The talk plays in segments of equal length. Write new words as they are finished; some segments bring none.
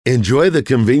Enjoy the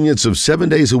convenience of 7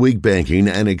 days a week banking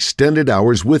and extended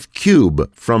hours with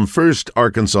Cube from First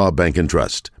Arkansas Bank and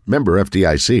Trust. Member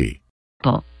FDIC.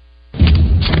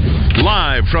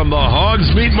 Live from the Hogs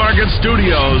Meat Market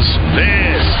Studios,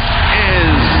 this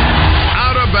is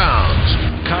Out of Bounds.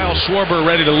 Kyle Schwarber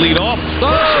ready to lead off.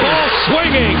 The ball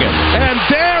swinging, and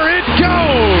there it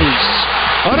goes.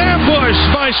 An ambush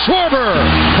by Schwarber,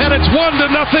 and it's 1-0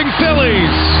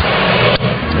 Phillies.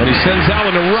 And he sends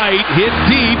Allen to right, hit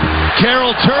deep.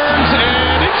 Carroll turns,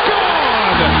 and it's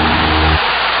gone.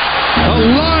 A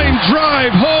line drive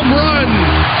home run.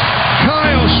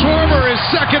 Kyle Schwarber is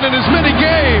second in as many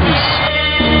games.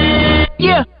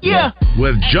 Yeah.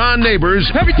 With John Neighbors.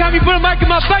 Every time you put a mic in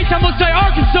my face, I'm going to say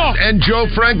Arkansas. And Joe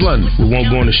Franklin. We won't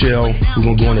go in the shell.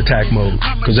 We're going to go in attack mode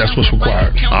because that's what's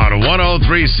required. On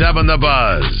 103.7 The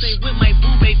Buzz. With my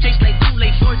boo-babe, tastes like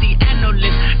Kool-Aid for the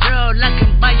analyst. Girl, I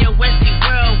can buy your Westie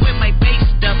world with my base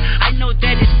stuff. I know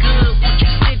that it's good. Won't you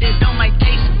sit it on my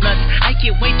taste buds? I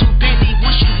get way too busy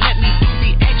once you let me do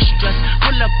the extras.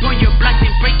 Pull up on your block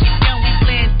and break it down. We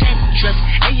playing Tetris.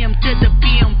 AM to the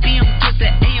PM, PM to the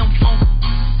AM phone.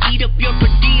 Eat up your per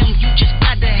diem, you just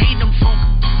gotta hate them funk.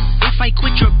 If I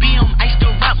quit your BM, I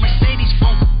still rock Mercedes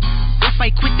funk. If I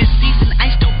quit this season,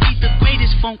 I still be the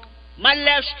greatest funk. My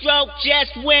left stroke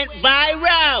just went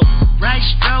viral. Right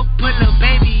stroke put a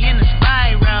baby in a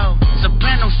spiral.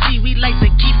 Soprano C, we like to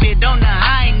keep it on the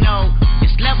high note.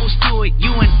 It's levels to it,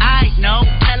 you and I know.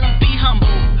 Tell them be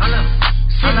humble.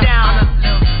 Sit down.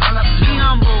 Be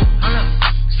humble.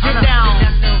 Sit down.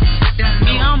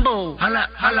 Be humble.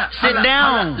 Sit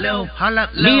down.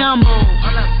 Be humble.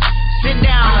 Sit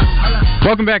down.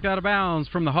 Welcome back to Out of Bounds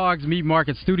from the Hogs Meat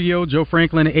Market Studio. Joe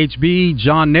Franklin, HB,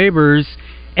 John Neighbors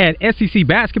at SEC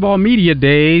Basketball Media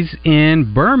Days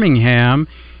in Birmingham,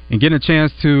 and getting a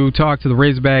chance to talk to the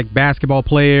Razorback basketball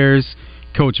players.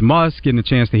 Coach Musk, getting a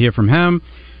chance to hear from him.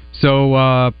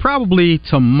 So probably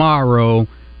tomorrow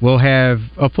we'll have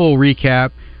a full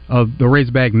recap of the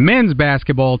Razorback men's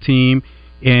basketball team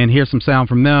and hear some sound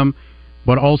from them.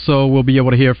 But also we'll be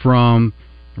able to hear from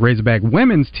the Razorback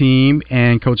women's team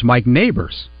and Coach Mike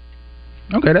Neighbors.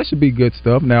 Okay, that should be good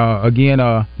stuff. Now, again,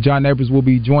 John Neighbors will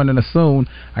be joining us soon.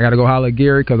 I got to go holler at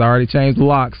Gary because I already changed the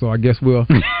lock, so I guess we'll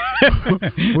put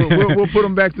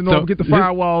them back to normal, get the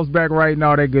firewalls back right and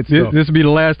all that good stuff. This will be the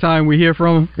last time we hear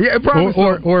from him? Yeah, probably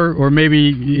or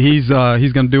maybe he's going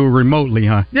to do it remotely,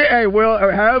 huh? Yeah, hey, well,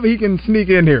 however he can sneak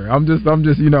in here. I'm just I'm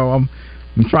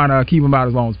trying to keep him out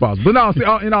as long as possible. But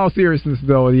no, in all seriousness,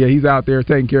 though, yeah, he's out there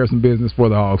taking care of some business for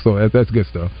the Hogs, so that's good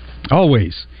stuff.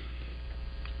 Always.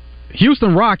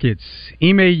 Houston Rockets,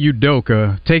 Ime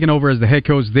Udoka, taking over as the head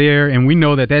coach there, and we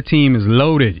know that team is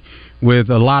loaded with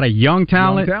a lot of young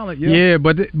talent. Yeah,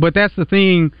 but that's the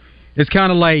thing. It's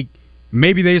kind of like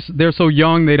maybe they're so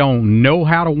young they don't know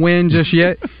how to win just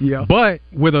yet. Yeah. But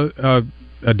with a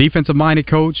defensive-minded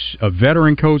coach, a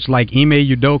veteran coach like Ime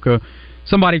Udoka,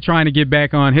 somebody trying to get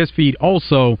back on his feet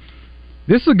also,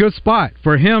 this is a good spot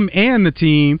for him and the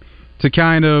team to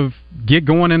kind of get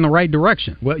going in the right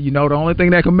direction. Well, the only thing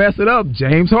that can mess it up,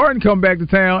 James Harden come back to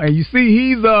town, and you see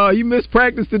he missed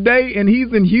practice today, and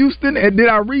he's in Houston. And did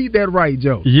I read that right,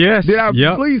 Joe? Yes.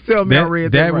 Please tell me I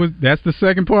read that right. That's the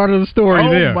second part of the story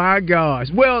there. Oh, my gosh.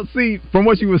 Well, see, from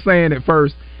what you were saying at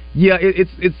first, yeah,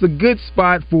 it's a good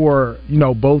spot for,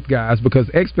 both guys because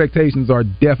expectations are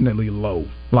definitely low.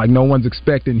 Like, no one's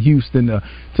expecting Houston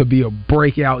to be a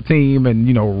breakout team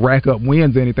and, rack up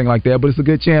wins or anything like that. But it's a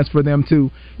good chance for them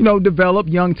to, develop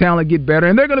young talent, get better.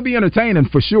 And they're going to be entertaining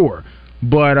for sure.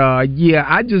 But, yeah,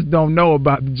 I just don't know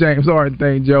about the James Harden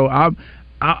thing, Joe.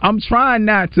 I'm trying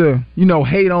not to,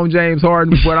 hate on James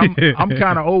Harden, but I'm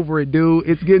kind of over it, dude.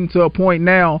 It's getting to a point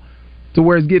now to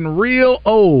where it's getting real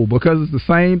old because it's the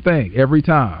same thing every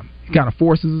time. He kind of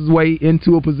forces his way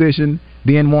into a position,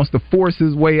 then wants to force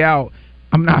his way out.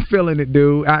 I'm not feeling it,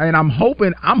 dude. And I'm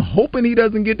hoping he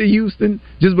doesn't get to Houston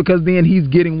just because then he's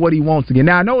getting what he wants again.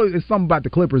 Now, I know it's something about the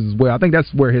Clippers as well. I think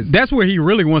that's where he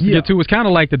really wants to get to. It's kind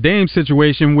of like the Dame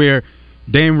situation where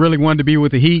Dame really wanted to be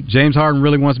with the Heat. James Harden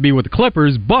really wants to be with the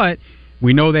Clippers, but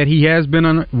we know that he has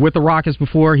been with the Rockets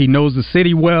before. He knows the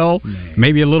city well,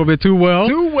 maybe a little bit too well.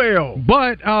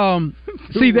 But,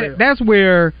 that's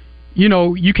where,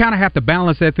 you kind of have to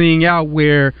balance that thing out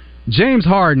where James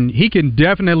Harden, he can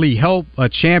definitely help a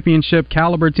championship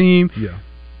caliber team. Yeah.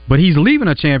 But he's leaving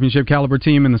a championship caliber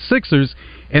team in the Sixers,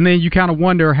 and then you kind of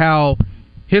wonder how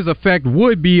his effect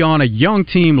would be on a young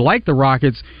team like the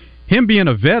Rockets. Him being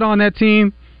a vet on that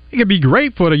team, it could be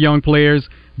great for the young players,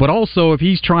 but also if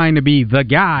he's trying to be the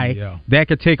guy that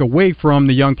could take away from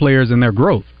the young players and their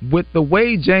growth. With the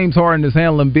way James Harden is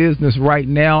handling business right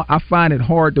now, I find it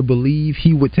hard to believe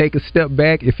he would take a step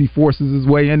back if he forces his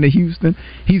way into Houston.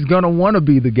 He's going to want to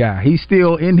be the guy. He's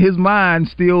still, in his mind,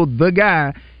 still the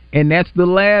guy, and that's the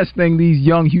last thing these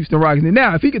young Houston Rockets need.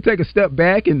 Now, if he could take a step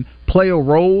back and play a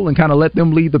role and kind of let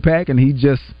them lead the pack and he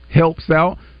just helps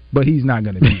out, but he's not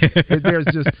going to do it. There's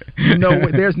just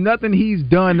there's nothing he's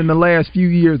done in the last few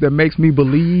years that makes me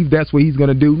believe that's what he's going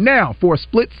to do. Now, for a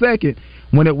split second,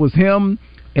 when it was him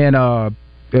and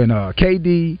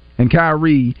KD and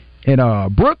Kyrie in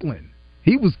Brooklyn,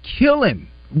 he was killing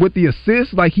with the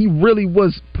assists. Like, he really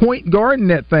was point guarding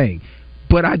that thing.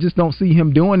 But I just don't see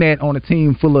him doing that on a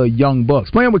team full of young bucks.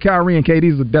 Playing with Kyrie and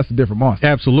KD, that's a different monster.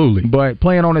 Absolutely. But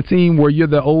playing on a team where you're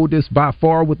the oldest by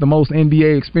far with the most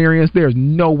NBA experience, there's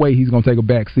no way he's going to take a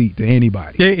back seat to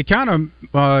anybody. It kind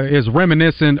of is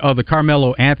reminiscent of the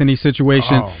Carmelo Anthony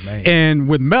situation. Oh, man. And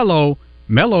with Melo,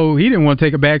 he didn't want to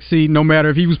take a back seat no matter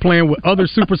if he was playing with other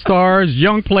superstars,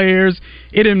 young players.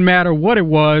 It didn't matter what it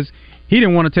was. He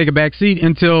didn't want to take a back seat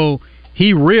until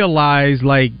he realized,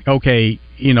 like, okay,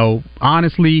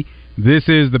 honestly, this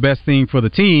is the best thing for the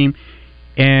team,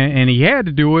 and he had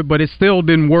to do it, but it still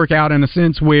didn't work out in a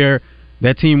sense where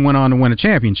that team went on to win a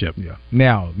championship. Yeah.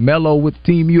 Now, Melo with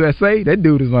Team USA, that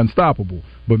dude is unstoppable.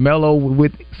 But Melo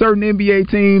with certain NBA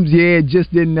teams, it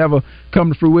just didn't ever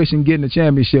come to fruition getting a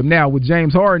championship. Now, with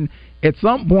James Harden, at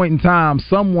some point in time,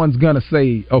 someone's going to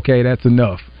say, okay, that's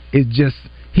enough. It's just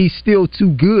he's still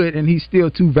too good and he's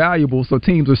still too valuable, so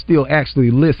teams are still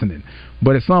actually listening.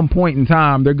 But at some point in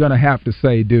time, they're going to have to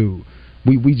say, dude,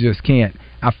 we just can't.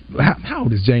 How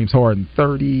old is James Harden?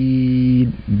 30?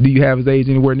 Do you have his age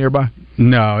anywhere nearby?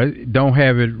 No, don't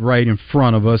have it right in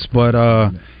front of us, but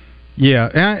yeah.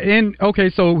 And okay,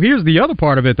 so here's the other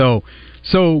part of it, though.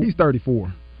 So he's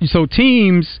 34. So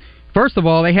teams, first of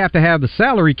all, they have to have the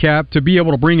salary cap to be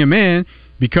able to bring him in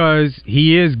because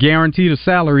he is guaranteed a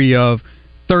salary of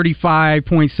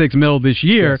 $35.6 million this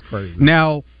year. That's crazy.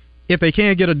 Now, if they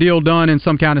can't get a deal done in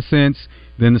some kind of sense,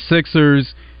 then the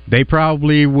Sixers, they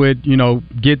probably would,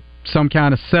 get some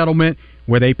kind of settlement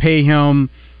where they pay him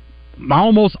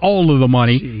almost all of the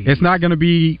money. Jeez. It's not going to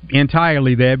be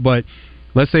entirely that, but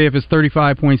let's say if it's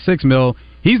 $35.6 million,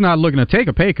 he's not looking to take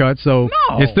a pay cut, so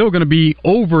it's still going to be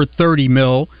over $30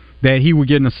 million that he would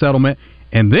get in a settlement,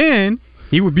 and then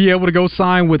he would be able to go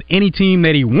sign with any team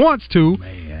that he wants to,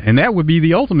 and that would be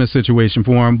the ultimate situation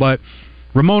for him. But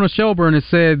Ramona Shelburne has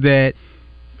said that,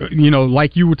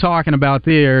 like you were talking about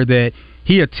there, that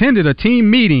he attended a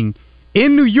team meeting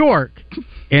in New York,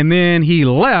 and then he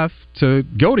left to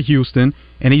go to Houston,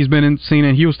 and he's been seen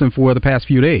in Houston for the past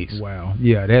few days. Wow.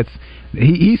 Yeah, that's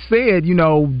he said,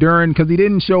 during, because he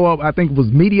didn't show up, I think it was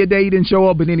media day, he didn't show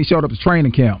up, but then he showed up at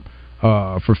training camp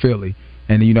for Philly.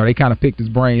 And, they kind of picked his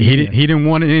brain. He didn't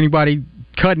want anybody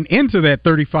cutting into that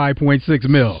 $35.6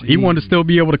 million. He wanted to still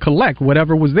be able to collect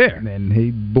whatever was there. And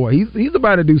he's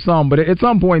about to do something. But at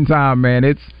some point in time, man,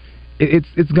 it's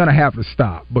going to have to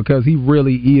stop because he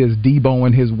really is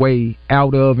Deboing his way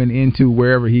out of and into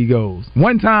wherever he goes.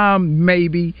 One time,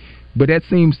 maybe, but that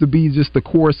seems to be just the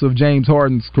course of James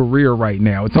Harden's career right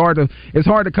now. It's hard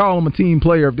to call him a team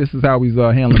player if this is how he's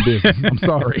handling business. I'm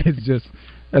sorry.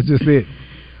 That's just it.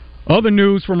 Other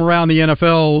news from around the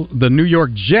NFL, the New York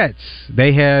Jets,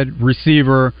 they had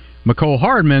receiver Mecole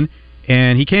Hardman,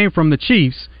 and he came from the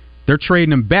Chiefs. They're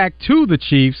trading him back to the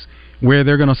Chiefs, where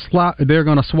they're going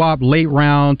to swap late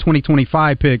round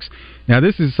 2025 picks. Now,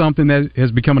 this is something that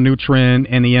has become a new trend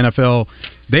in the NFL.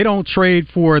 They don't trade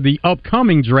for the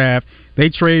upcoming draft. They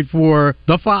trade for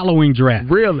the following draft.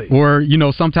 Really? Or,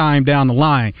 sometime down the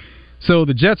line. So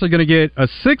the Jets are going to get a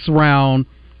 6th round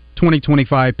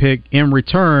 2025 pick. In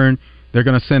return, they're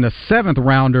going to send a 7th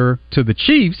rounder to the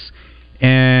Chiefs,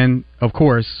 and of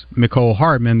course Mecole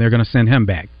Hardman, they're going to send him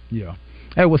back. Yeah.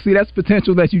 Hey, well, see, that's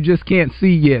potential that you just can't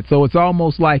see yet. So it's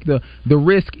almost like the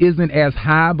risk isn't as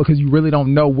high because you really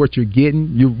don't know what you're getting.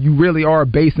 You really are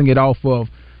basing it off of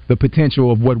the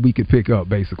potential of what we could pick up,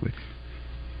 basically.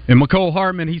 And Mecole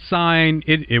Hardman, he signed.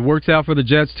 It works out for the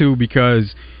Jets too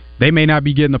because they may not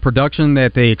be getting the production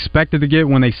that they expected to get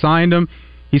when they signed him.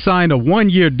 He signed a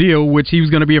 1-year deal, which he was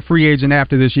going to be a free agent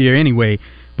after this year anyway,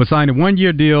 but signed a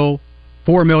 1-year deal,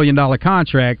 $4 million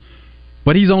contract,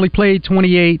 but he's only played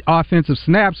 28 offensive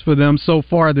snaps for them so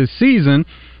far this season,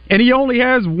 and he only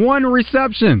has 1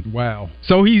 reception. Wow.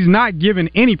 So he's not given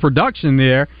any production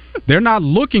there. They're not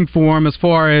looking for him as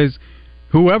far as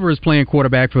whoever is playing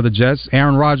quarterback for the Jets.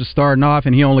 Aaron Rodgers starting off,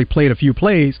 and he only played a few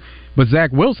plays, but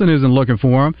Zach Wilson isn't looking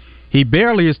for him. He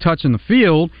barely is touching the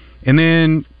field, and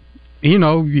then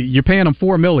you're paying him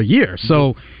 $4 million a year.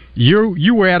 So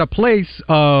you were at a place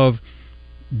of,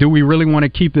 do we really want to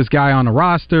keep this guy on the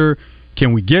roster?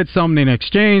 Can we get something in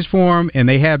exchange for him? And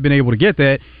they have been able to get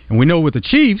that. And we know with the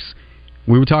Chiefs,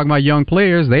 we were talking about young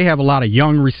players. They have a lot of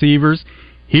young receivers.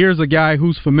 Here's a guy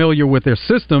who's familiar with their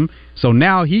system, so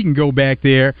now he can go back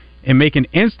there and make an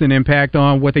instant impact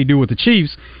on what they do with the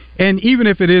Chiefs. And even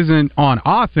if it isn't on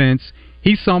offense,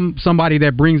 he's somebody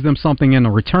that brings them something in the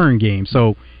return game,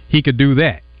 so he could do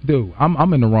that. Dude,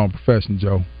 I'm in the wrong profession,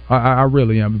 Joe. I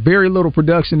really am. Very little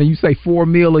production, and you say $4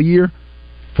 million a year?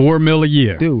 $4 million a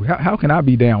year. Dude, how can I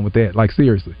be down with that? Like,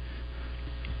 seriously.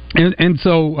 And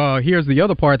so here's the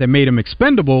other part that made him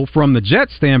expendable from the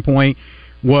Jets' standpoint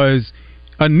was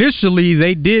initially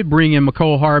they did bring in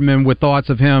Mecole Hardman with thoughts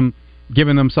of him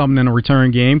giving them something in a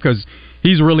return game because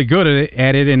he's really good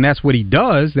at it, and that's what he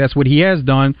does. That's what he has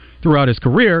done throughout his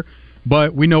career.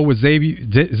 But we know with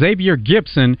Xavier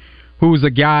Gipson, who's a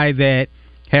guy that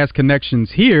has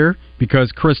connections here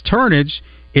because Chris Turnage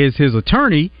is his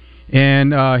attorney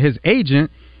and his agent.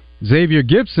 Xavier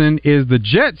Gipson is the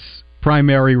Jets'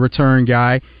 primary return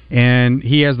guy, and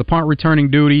he has the punt returning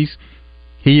duties.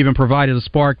 He even provided a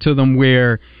spark to them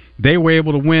where they were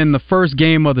able to win the first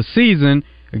game of the season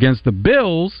against the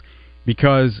Bills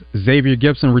because Xavier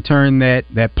Gipson returned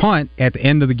that punt at the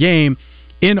end of the game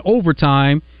in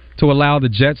overtime to allow the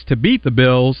Jets to beat the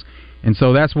Bills. And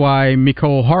so that's why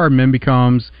Mecole Hardman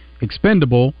becomes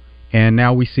expendable, and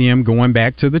now we see him going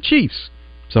back to the Chiefs.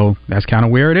 So that's kind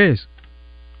of where it is.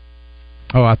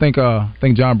 Oh, I think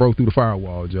John broke through the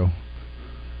firewall, Joe.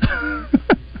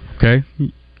 Okay.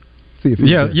 See if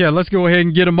yeah. Let's go ahead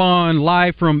and get him on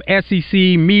live from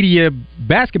SEC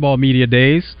Basketball Media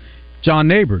Days. John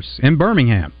Neighbors in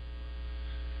Birmingham.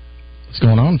 What's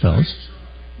going on, fellas?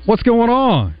 What's going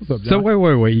on? What's up, John?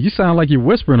 So wait. You sound like you're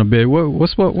whispering a bit.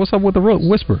 What's up with the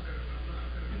whisper?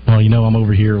 Well, I'm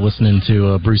over here listening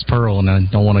to Bruce Pearl, and I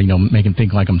don't want to, make him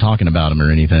think like I'm talking about him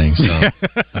or anything. So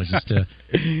I was just,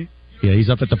 he's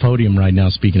up at the podium right now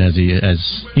speaking as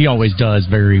he always does,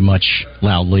 very much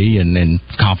loudly and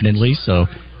confidently. So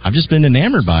I've just been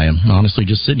enamored by him, honestly,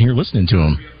 just sitting here listening to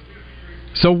him.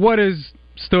 So what has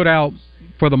stood out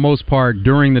for the most part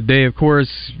during the day? Of course,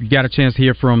 you got a chance to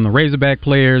hear from the Razorback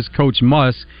players, Coach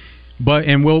Muss,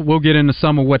 and we'll get into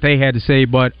some of what they had to say.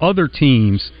 But other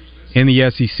teams in the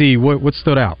SEC, what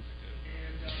stood out?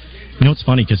 It's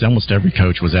funny because almost every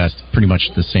coach was asked pretty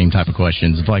much the same type of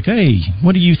questions. It's like, hey,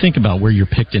 what do you think about where you're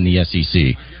picked in the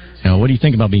SEC? What do you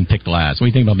think about being picked last? What do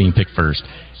you think about being picked first?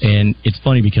 And it's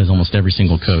funny because almost every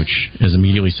single coach has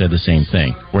immediately said the same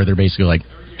thing, where they're basically like,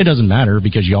 it doesn't matter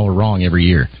because y'all are wrong every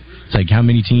year. It's like, how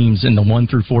many teams in the 1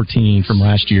 through 14 from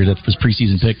last year that was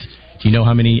preseason picked, do you know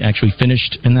how many actually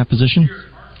finished in that position?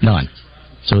 None.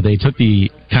 So they took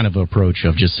the kind of approach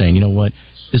of just saying, you know what,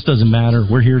 this doesn't matter.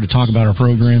 We're here to talk about our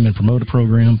program and promote a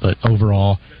program, but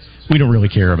overall, we don't really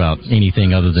care about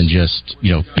anything other than just,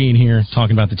 being here,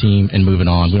 talking about the team, and moving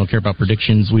on. We don't care about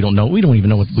predictions. We don't even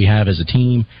know what we have as a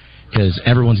team because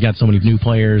everyone's got so many new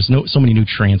players, so many new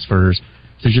transfers.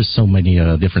 There's just so many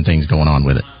different things going on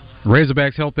with it.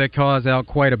 Razorbacks helped that cause out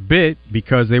quite a bit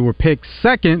because they were picked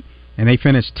second and they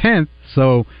finished 10th,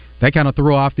 so that kind of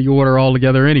threw off the order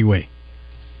altogether anyway.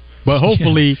 But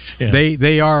hopefully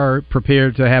they are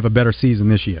prepared to have a better season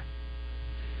this year.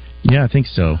 Yeah, I think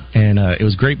so. And it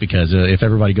was great because if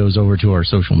everybody goes over to our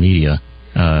social media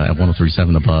at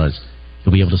 103.7 The Buzz,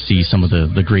 you'll be able to see some of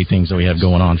the great things that we have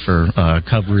going on for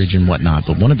coverage and whatnot.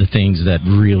 But one of the things that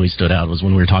really stood out was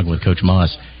when we were talking with Coach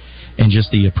Muss and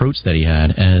just the approach that he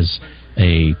had as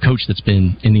a coach that's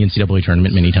been in the NCAA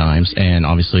tournament many times and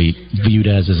obviously viewed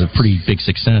as a pretty big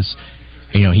success.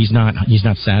 He's not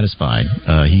satisfied.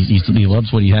 He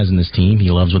loves what he has in this team. He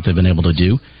loves what they've been able to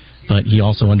do. But he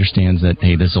also understands that,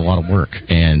 hey, this is a lot of work,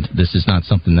 and this is not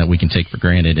something that we can take for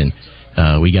granted, and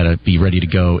we got to be ready to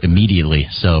go immediately.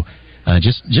 So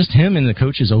just him and the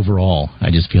coaches overall,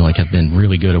 I just feel like have been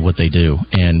really good at what they do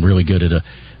and really good at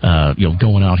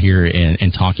going out here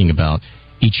and talking about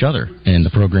each other and the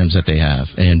programs that they have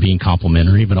and being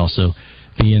complimentary, but also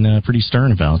being pretty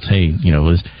stern about, hey,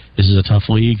 this is a tough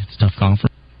league, it's a tough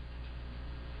conference.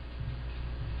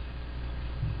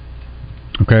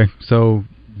 Okay, so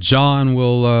John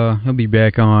he'll be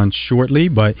back on shortly,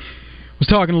 but was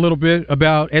talking a little bit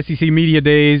about SEC Media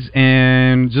Days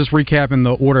and just recapping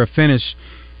the order of finish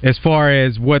as far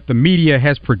as what the media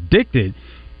has predicted.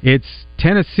 It's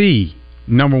Tennessee,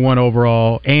 number 1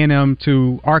 overall, A&M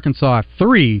to Arkansas at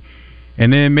 3,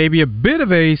 and then maybe a bit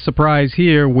of a surprise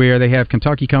here where they have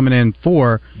Kentucky coming in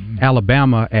 4,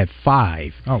 Alabama at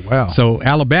 5. Oh, wow. So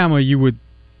Alabama, you would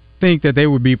think that they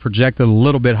would be projected a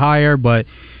little bit higher, but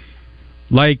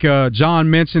like John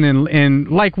mentioned, and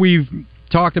like we've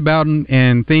talked about,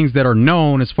 and things that are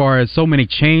known as far as so many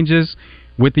changes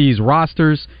with these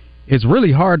rosters, it's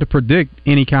really hard to predict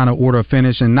any kind of order of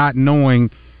finish and not knowing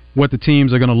what the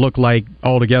teams are going to look like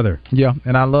altogether. Yeah,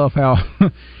 and I love how,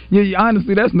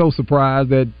 honestly, that's no surprise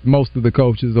that most of the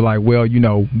coaches are like, well,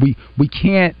 we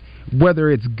can't,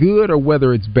 whether it's good or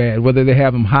whether it's bad, whether they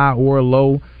have them high or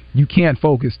low, you can't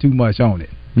focus too much on it.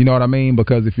 You know what I mean?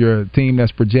 Because if you're a team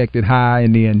that's projected high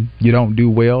and then you don't do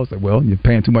well, it's like, well, you're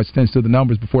paying too much attention to the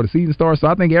numbers before the season starts. So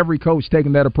I think every coach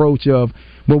taking that approach of,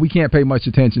 well, we can't pay much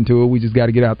attention to it. We just got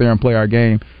to get out there and play our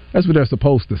game. That's what they're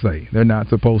supposed to say. They're not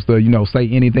supposed to, say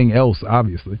anything else,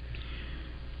 obviously.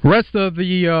 Rest of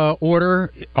the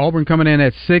order, Auburn coming in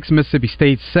at 6, Mississippi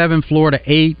State 7, Florida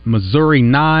 8, Missouri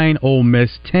 9, Ole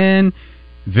Miss 10,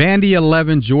 Vandy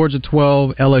 11, Georgia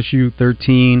 12, LSU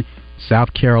 13,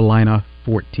 South Carolina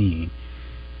 14.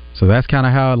 So that's kind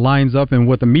of how it lines up and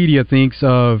what the media thinks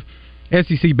of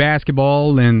SEC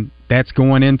basketball, and that's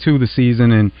going into the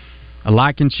season, and a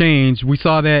lot can change. We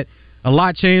saw that a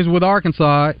lot changed with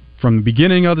Arkansas from the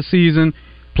beginning of the season,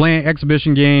 playing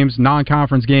exhibition games,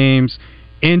 non-conference games,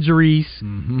 injuries,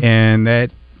 and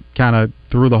that kind of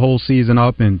threw the whole season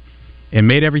up and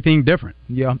made everything different.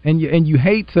 Yeah, and you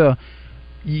hate to.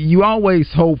 You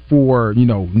always hope for,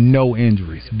 no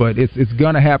injuries, but it's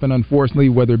going to happen, unfortunately,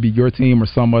 whether it be your team or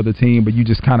some other team, but you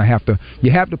just kind of have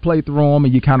to play through them,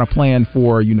 and you kind of plan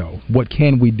for, what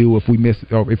can we do if we miss,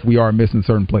 or if we are missing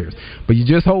certain players. But you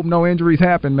just hope no injuries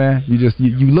happen, man.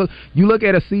 You look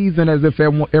at a season as if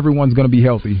everyone's going to be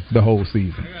healthy the whole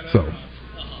season. So,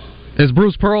 is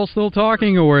Bruce Pearl still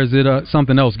talking, or is it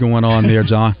something else going on there,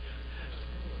 John?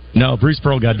 No, Bruce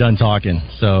Pearl got done talking,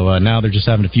 so now they're just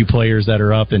having a few players that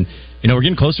are up, and we're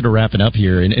getting closer to wrapping up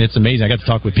here, and it's amazing. I got to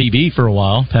talk with PB for a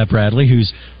while, Pat Bradley,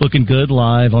 who's looking good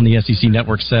live on the SEC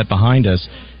Network set behind us,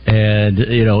 and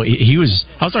I was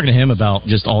talking to him about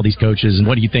just all these coaches and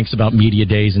what he thinks about media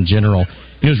days in general.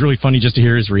 And it was really funny just to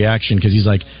hear his reaction, because he's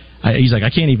like, I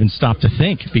can't even stop to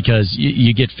think, because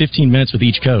you get 15 minutes with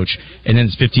each coach, and then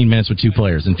it's 15 minutes with two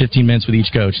players, and 15 minutes with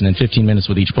each coach, and then 15 minutes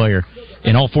with each player.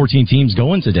 And all 14 teams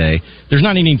going today, there's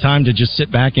not any time to just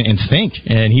sit back and think.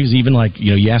 And he was even like,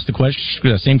 you ask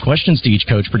the same questions to each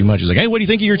coach pretty much. He's like, hey, what do you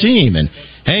think of your team? And,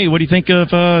 hey, what do you think of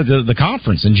the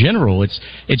conference in general? It's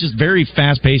just very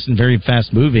fast-paced and very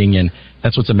fast-moving, and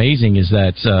that's what's amazing is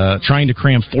that trying to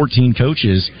cram 14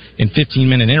 coaches in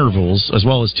 15-minute intervals, as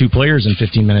well as two players in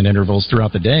 15-minute intervals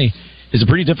throughout the day, is a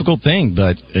pretty difficult thing.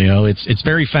 But, it's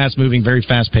very fast-moving, very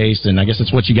fast-paced, and I guess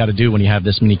it's what you got to do when you have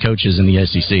this many coaches in the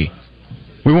SEC.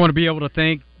 We want to be able to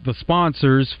thank the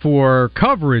sponsors for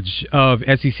coverage of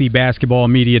SEC basketball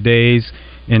media days,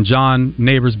 and John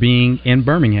Neighbors being in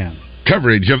Birmingham.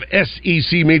 Coverage of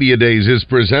SEC Media Days is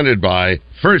presented by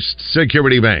First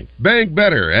Security Bank. Bank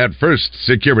better at First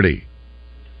Security.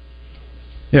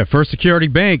 Yeah, First Security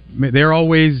Bank, they're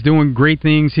always doing great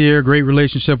things here, great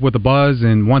relationship with the Buzz,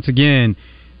 and once again,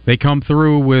 they come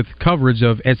through with coverage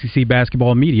of SEC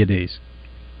basketball media days.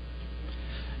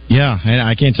 Yeah, and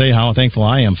I can't tell you how thankful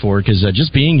I am for it, because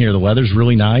just being here, the weather's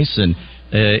really nice, and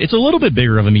it's a little bit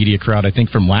bigger of a media crowd, I think,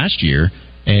 from last year.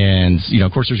 And,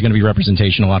 of course, there's going to be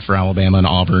representation a lot for Alabama and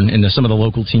Auburn and some of the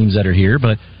local teams that are here.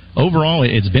 But overall,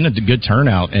 it's been a good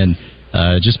turnout, and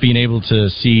just being able to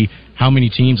see how many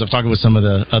teams. I've talked with some of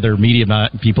the other media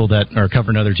people that are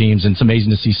covering other teams, and it's amazing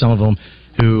to see some of them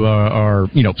who are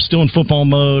still in football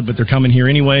mode, but they're coming here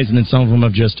anyways, and then some of them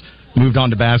have just moved on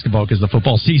to basketball because the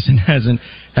football season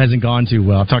hasn't gone too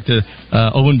well. I talked to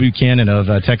Owen Buchanan of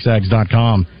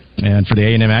Texags.com, and for the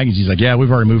A&M Aggies, he's like, yeah,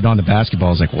 we've already moved on to basketball.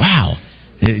 I was like, wow,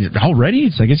 already?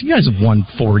 It's like, I guess you guys have won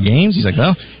 4 games. He's like,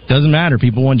 well, doesn't matter.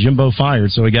 People want Jimbo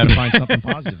fired, so we got to find something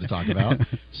positive to talk about.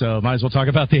 So might as well talk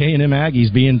about the A&M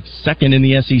Aggies being second in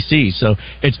the SEC. So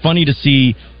it's funny to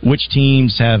see which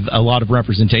teams have a lot of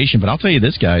representation. But I'll tell you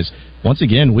this, guys, once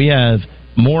again, we have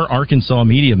more Arkansas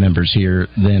media members here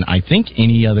than I think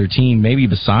any other team, maybe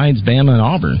besides Bama and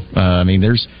Auburn. I mean,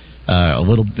 there's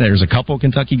a couple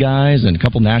Kentucky guys and a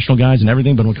couple national guys and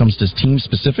everything, but when it comes to team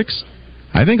specifics,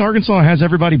 I think Arkansas has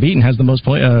everybody beaten, has the most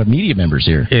media members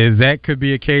here. That could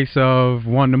be a case of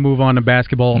wanting to move on to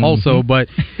basketball also, but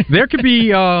there could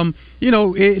be,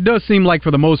 it does seem like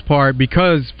for the most part,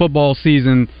 because football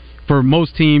season, for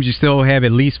most teams, you still have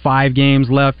at least 5 games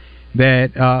left,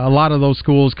 that a lot of those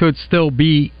schools could still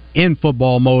be in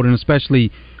football mode, and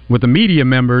especially with the media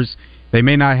members, they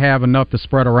may not have enough to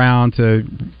spread around to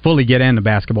fully get into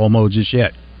basketball mode just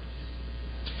yet.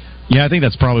 Yeah, I think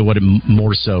that's probably what it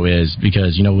more so is,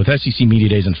 because, with SEC Media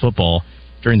Days in football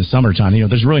during the summertime,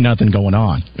 there's really nothing going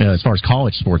on as far as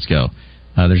college sports go.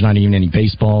 There's not even any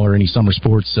baseball or any summer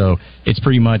sports, so it's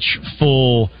pretty much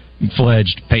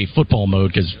full-fledged pay football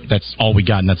mode because that's all we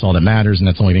got and that's all that matters and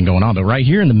that's the only thing going on. But right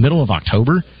here in the middle of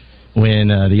October, when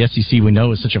the SEC we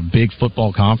know is such a big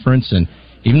football conference, and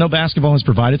even though basketball has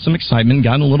provided some excitement,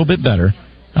 gotten a little bit better,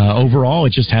 overall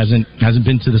it just hasn't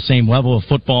been to the same level of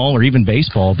football or even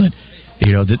baseball. But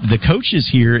the coaches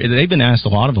here, they've been asked, a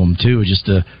lot of them too, just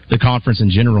the conference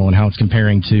in general and how it's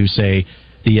comparing to, say,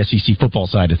 the SEC football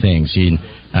side of things.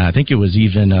 I think it was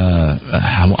even,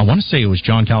 I want to say it was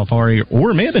John Calipari,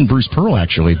 or it may have been Bruce Pearl,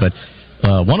 actually, but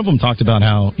one of them talked about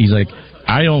how he's like,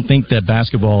 I don't think that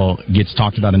basketball gets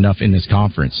talked about enough in this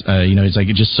conference. It's like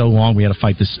it's just so long we had to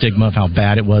fight the stigma of how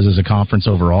bad it was as a conference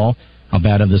overall, how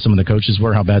bad some of the coaches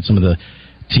were, how bad some of the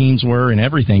teams were and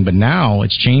everything. But now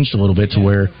it's changed a little bit to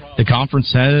where the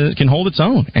conference can hold its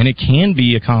own, and it can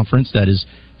be a conference that is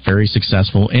very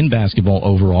successful in basketball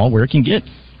overall, where it can get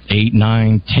 8,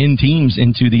 9, 10 teams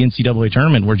into the NCAA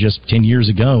tournament, where just 10 years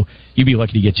ago you'd be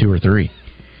lucky to get 2 or 3.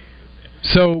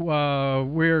 So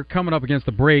we're coming up against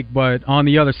the break, but on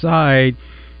the other side,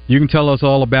 you can tell us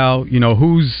all about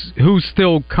who's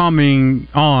still coming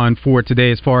on for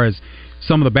today, as far as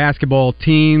some of the basketball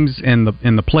teams and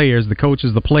the players, the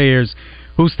coaches, the players,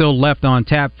 who's still left on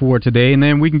tap for today, and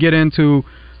then we can get into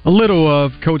a little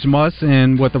of Coach Muss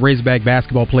and what the Razorback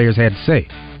basketball players had to say.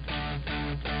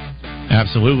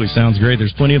 Absolutely. Sounds great.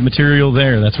 There's plenty of material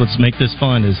there. That's what's make this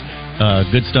fun, is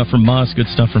good stuff from Muss, good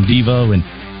stuff from Devo, and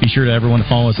be sure to everyone to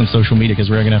follow us on social media, because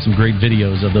we're going to have some great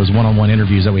videos of those one-on-one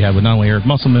interviews that we had with not only Eric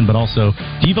Musselman, but also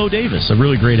Devo Davis. A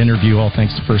really great interview, all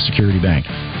thanks to First Security Bank.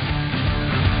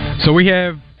 So we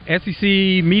have SEC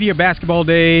Media Basketball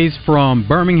Days from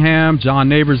Birmingham. John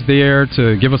Neighbors there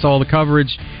to give us all the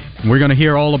coverage. We're going to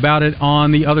hear all about it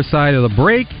on the other side of the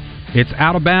break. It's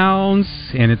Out of Bounds,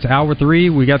 and it's Hour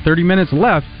 3. We got 30 minutes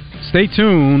left. Stay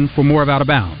tuned for more of Out of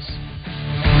Bounds.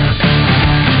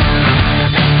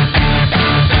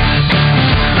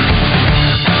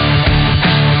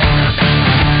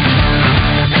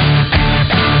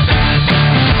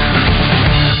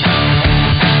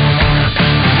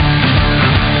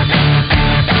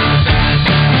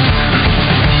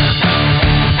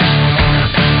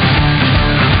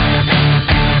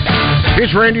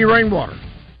 It's Randy Rainwater.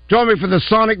 Join me for the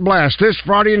Sonic Blast this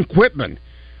Friday in Quitman,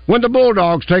 when the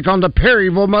Bulldogs take on the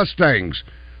Perryville Mustangs.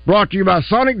 Brought to you by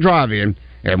Sonic Drive-In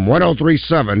and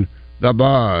 103.7 The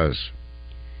Buzz.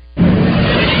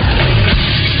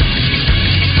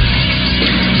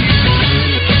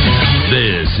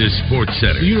 This is Sports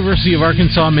Center. The University of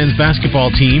Arkansas men's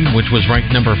basketball team, which was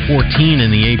ranked number 14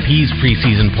 in the AP's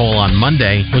preseason poll on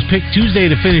Monday, was picked Tuesday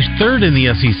to finish third in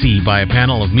the SEC by a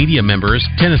panel of media members.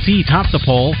 Tennessee topped the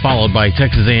poll, followed by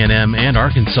Texas A&M and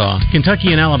Arkansas.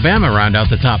 Kentucky and Alabama round out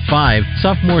the top 5.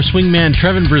 Sophomore swingman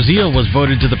Trevin Brazile was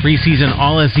voted to the preseason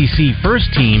All-SEC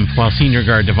first team, while senior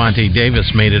guard Devontae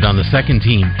Davis made it on the second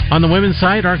team. On the women's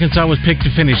side, Arkansas was picked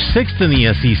to finish 6th in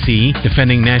the SEC.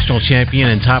 Defending national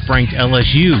champion and top-ranked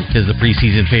LSU is the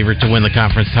preseason favorite to win the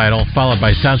conference title, followed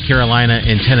by South Carolina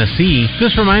and Tennessee.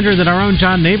 Just a reminder that our own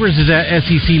John Neighbors is at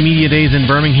SEC Media Days in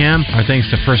Birmingham. Our thanks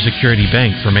to First Security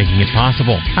Bank for making it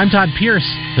possible. I'm Todd Pierce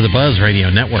for the Buzz Radio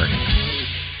Network.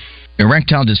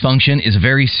 Erectile dysfunction is a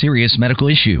very serious medical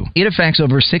issue. It affects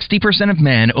over 60% of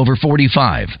men over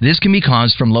 45. This can be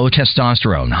caused from low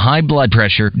testosterone, high blood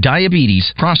pressure,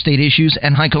 diabetes, prostate issues,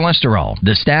 and high cholesterol.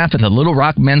 The staff at the Little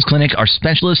Rock Men's Clinic are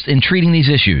specialists in treating these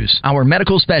issues. Our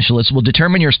medical specialists will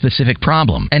determine your specific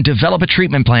problem and develop a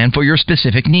treatment plan for your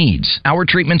specific needs. Our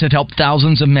treatments have helped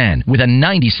thousands of men with a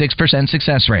 96%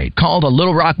 success rate. Call the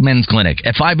Little Rock Men's Clinic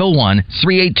at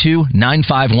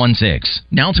 501-382-9516.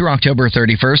 Now through October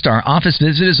 31st, our office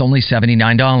visit is only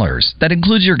 $79. That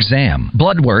includes your exam,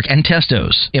 blood work, and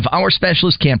testos. If our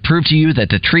specialist can't prove to you that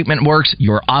the treatment works,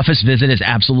 your office visit is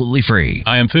absolutely free.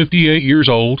 I am 58 years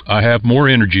old, I have more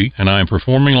energy, and I am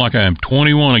performing like I am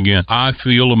 21 again. I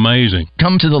feel amazing.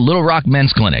 Come to the Little Rock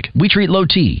Men's Clinic. We treat low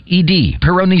T, ED,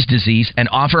 Peyronie's disease, and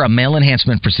offer a male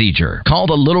enhancement procedure. Call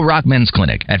the Little Rock Men's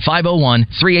Clinic at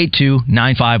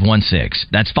 501-382-9516.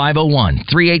 That's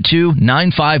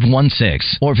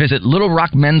 501-382-9516. Or visit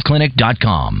littlerockmensclinic.com.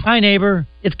 Hi, neighbor.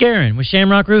 It's Garen with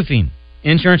Shamrock Roofing.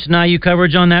 Insurance deny you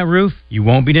coverage on that roof? You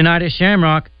won't be denied at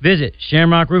Shamrock. Visit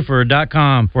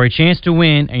shamrockroofer.com for a chance to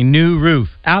win a new roof.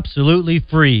 Absolutely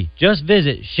free. Just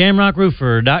visit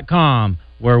shamrockroofer.com,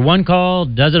 where one call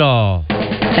does it all.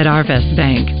 At Arvest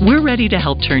Bank, we're ready to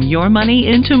help turn your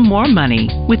money into more money.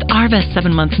 With Arvest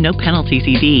 7-month no-penalty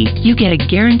CD, you get a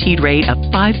guaranteed rate of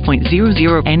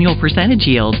 5.00 annual percentage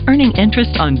yield, earning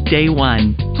interest on day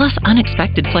one, plus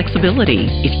unexpected flexibility.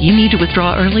 If you need to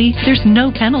withdraw early, there's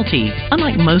no penalty,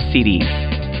 unlike most CDs.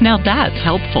 Now that's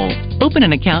helpful. Open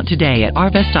an account today at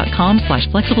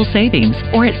arvest.com/flexible savings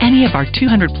or at any of our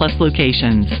 200-plus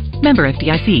locations. Member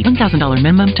FDIC, $1,000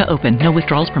 minimum to open. No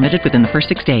withdrawals permitted within the first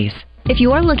 6 days. If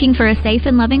you are looking for a safe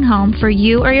and loving home for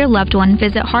you or your loved one,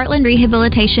 visit Heartland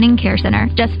Rehabilitation and Care Center.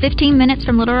 Just 15 minutes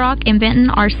from Little Rock and Benton,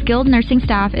 our skilled nursing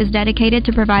staff is dedicated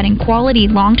to providing quality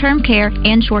long-term care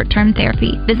and short-term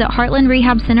therapy. Visit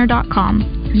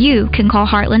heartlandrehabcenter.com. You can call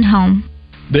Heartland home.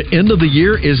 The end of the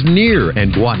year is near,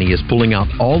 and Gwatney is pulling out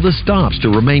all the stops to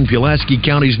remain Pulaski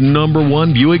County's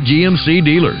 #1 Buick GMC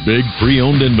dealer. Big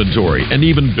pre-owned inventory and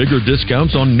even bigger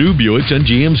discounts on new Buicks and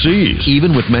GMCs,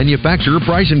 even with manufacturer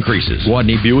price increases.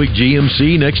 Gwatney Buick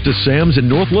GMC next to Sam's in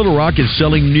North Little Rock is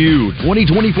selling new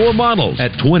 2024 models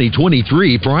at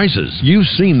 2023 prices. You've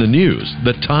seen the news.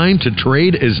 The time to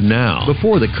trade is now,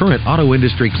 before the current auto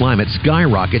industry climate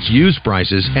skyrockets used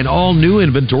prices and all new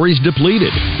inventory is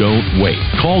depleted. Don't wait.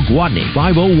 Call Gwatney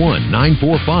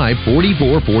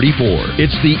 501-945-4444.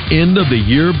 It's the end of the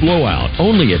year blowout.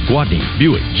 Only at Gwatney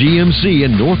Buick GMC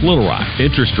in North Little Rock.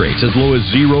 Interest rates as low as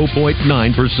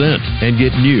 0.9%. And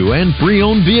get new and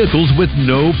pre-owned vehicles with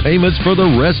no payments for the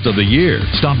rest of the year.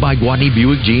 Stop by Gwatney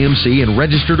Buick GMC and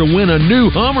register to win a new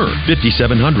Hummer.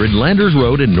 5700 Landers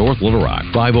Road in North Little Rock.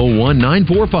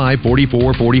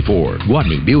 501-945-4444.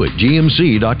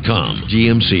 GwatneyBuickGMC.com.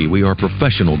 GMC, we are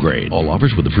professional grade. All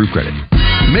offers with approved credit.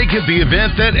 Make it the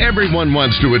event that everyone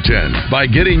wants to attend by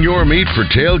getting your meat for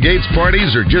tailgates,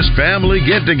 parties, or just family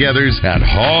get-togethers at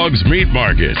Hogs Meat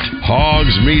Market.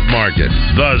 Hogs Meat Market,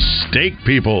 the steak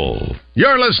people.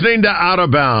 You're listening to Out of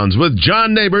Bounds with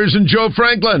John Neighbors and Joe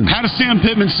Franklin. How does Sam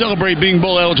Pittman celebrate being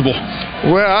bowl eligible?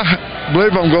 Well, I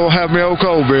believe I'm going to have my old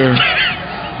cold beer.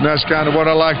 That's kind of what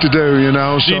I like to do, you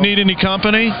know. Do you need any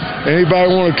company? Anybody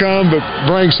want to come, but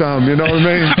bring some, you know what I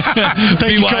mean?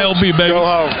 BYOB, baby. Go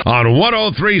home. On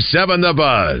 103.7 The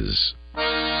Buzz.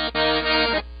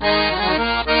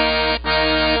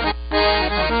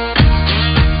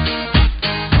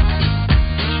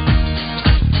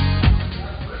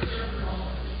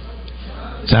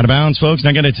 It's Out of Bounds, folks, and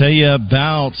I got to tell you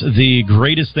about the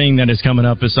greatest thing that is coming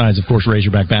up besides, of course,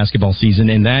 Razorback basketball season,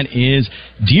 and that is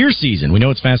deer season. We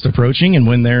know it's fast approaching, and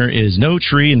when there is no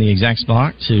tree in the exact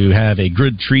spot to have a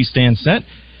good tree stand set,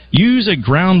 use a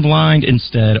ground blind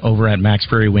instead over at Max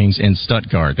Prairie Wings in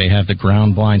Stuttgart. They have the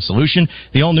ground blind solution.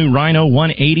 The all-new Rhino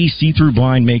 180 see-through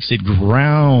blind makes it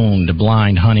ground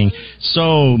blind hunting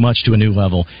so much to a new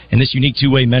level. And this unique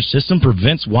two-way mesh system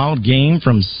prevents wild game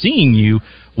from seeing you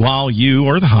while you,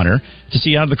 or the hunter, to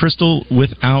see out of the crystal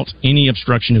without any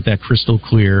obstruction of that crystal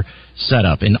clear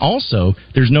setup. And also,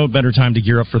 there's no better time to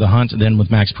gear up for the hunt than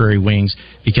with Max Prairie Wings,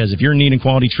 because if you're needing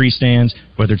quality tree stands,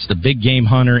 whether it's the Big Game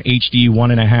Hunter HD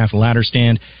 1.5 ladder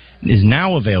stand, is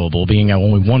now available, being at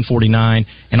only $149,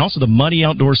 and also the Muddy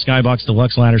Outdoor Skybox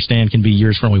Deluxe ladder stand can be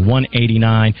yours for only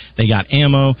 $189. They got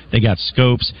ammo, they got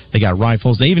scopes, they got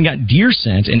rifles, they even got deer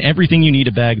scent and everything you need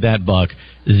to bag that buck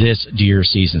this deer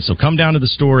season. So come down to the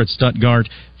store at Stuttgart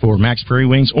for Max Prairie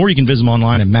Wings, or you can visit them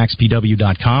online at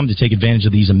maxpw.com to take advantage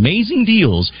of these amazing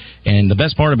deals. And the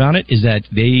best part about it is that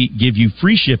they give you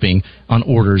free shipping on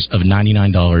orders of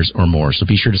 $99 or more. So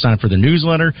be sure to sign up for the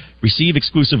newsletter, receive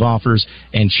exclusive offers,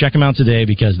 and check them out today,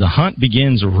 because the hunt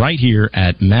begins right here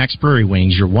at Max Prairie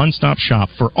Wings, your one-stop shop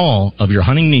for all of your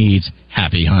hunting needs.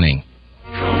 Happy hunting.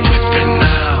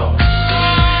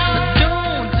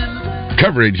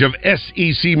 Coverage of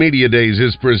SEC Media Days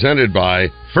is presented by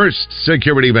First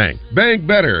Security Bank. Bank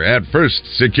better at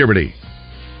First Security.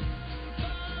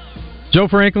 Joe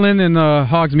Franklin in the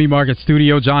Hogs Meat Market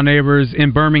studio. John Neighbors in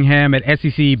Birmingham at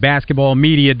SEC Basketball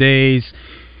Media Days.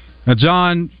 Now,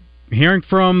 John, hearing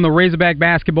from the Razorback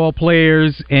basketball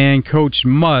players and Coach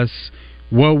Muss,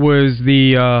 what was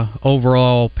the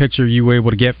overall picture you were able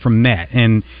to get from that,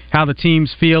 and how the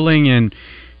team's feeling, and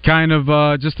kind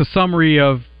of just a summary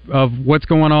of what's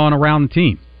going on around the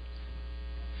team?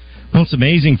 Well, it's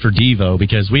amazing for Devo,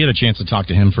 because we had a chance to talk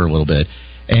to him for a little bit,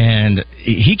 and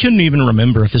he couldn't even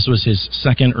remember if this was his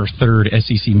second or third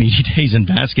SEC Media Days in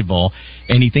basketball,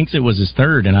 and he thinks it was his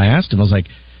third. And I asked him, I was like,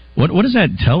 what does that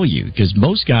tell you? Because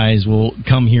most guys will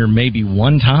come here maybe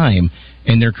one time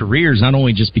in their careers, not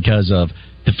only just because of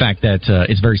the fact that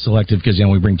it's very selective because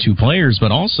we bring two players,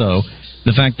 but also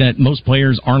the fact that most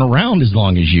players aren't around as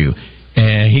long as you.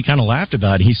 And he kind of laughed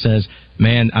about it. He says,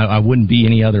 man, I wouldn't be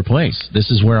any other place. This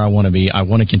is where I want to be. I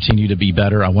want to continue to be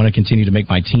better. I want to continue to make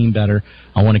my team better.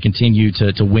 I want to continue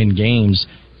to win games.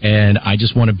 And I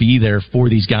just want to be there for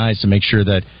these guys to make sure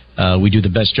that we do the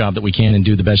best job that we can and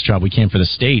do the best job we can for the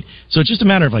state. So it's just a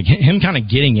matter of like him kind of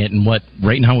getting it and what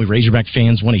right now we Razorback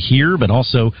fans want to hear, but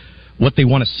also what they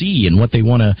want to see and what they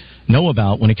want to know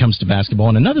about when it comes to basketball.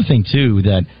 And another thing, too,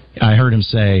 that I heard him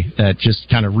say that just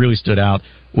kind of really stood out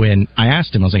when I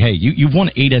asked him, I was like, hey, you've won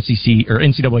 8 SEC or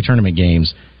NCAA tournament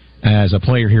games as a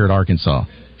player here at Arkansas.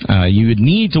 You would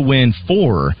need to win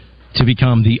 4 to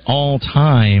become the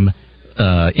all-time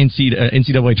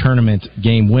NCAA tournament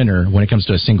game winner when it comes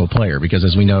to a single player, because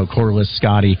as we know, Corliss,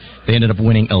 Scotty, they ended up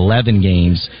winning 11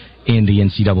 games in the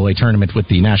NCAA tournament with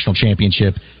the national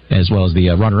championship as well as the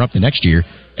runner-up the next year.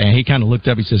 And he kind of looked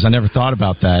up, he says, I never thought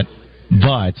about that,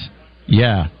 but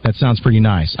yeah, that sounds pretty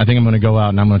nice. I think I'm going to go out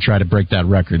and I'm going to try to break that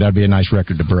record. That'd be a nice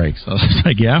record to break. So I was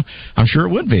like, yeah, I'm sure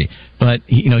it would be. But,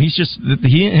 he's just,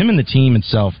 him and the team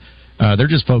itself, they're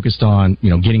just focused on,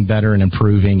 getting better and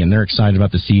improving, and they're excited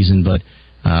about the season, but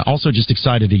also just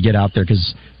excited to get out there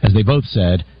because, as they both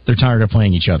said, they're tired of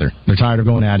playing each other. They're tired of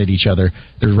going at each other.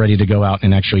 They're ready to go out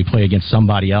and actually play against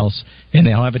somebody else, and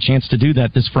they'll have a chance to do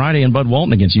that this Friday in Bud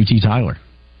Walton against UT Tyler.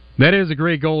 That is a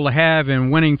great goal to have,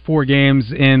 and winning 4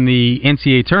 games in the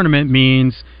NCAA tournament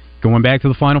means going back to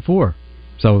the Final Four.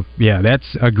 So, yeah, that's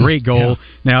a great goal.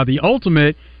 Yeah. Now, the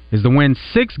ultimate is to win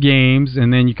 6 games,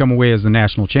 and then you come away as the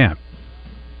national champ.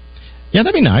 Yeah,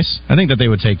 that'd be nice. I think that they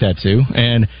would take that, too.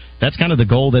 And that's kind of the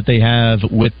goal that they have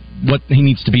with what he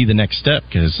needs to be the next step,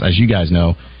 because, as you guys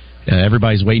know,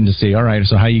 everybody's waiting to see, all right,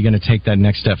 so how are you going to take that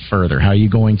next step further? How are you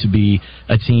going to be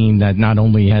a team that not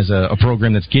only has a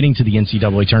program that's getting to the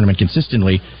NCAA tournament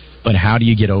consistently, but how do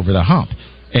you get over the hump?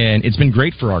 And it's been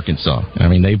great for Arkansas. I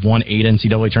mean, they've won 8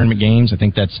 NCAA tournament games. I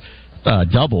think that's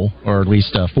double, or at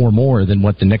least 4 more than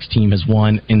what the next team has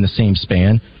won in the same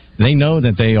span. They know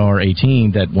that they are a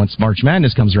team that once March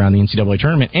Madness comes around, the NCAA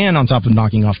tournament, and on top of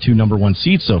knocking off 2 number 1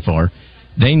 seeds so far,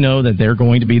 they know that they're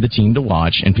going to be the team to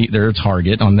watch, and they're a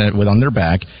target on their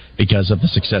back because of the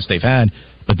success they've had.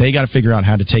 But they got to figure out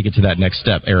how to take it to that next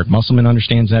step. Eric Musselman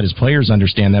understands that. His players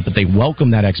understand that, but they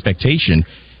welcome that expectation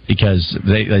because,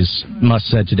 as Muss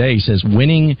said today, he says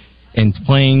winning and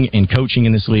playing and coaching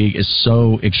in this league is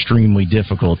so extremely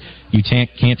difficult. You can't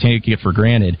take it for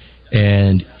granted.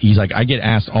 And he's like, I get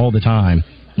asked all the time,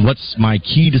 what's my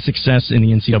key to success in the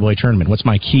NCAA tournament? What's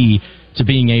my key to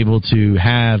being able to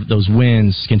have those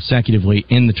wins consecutively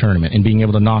in the tournament and being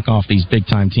able to knock off these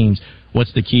big-time teams?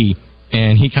 What's the key?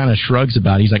 And he kind of shrugs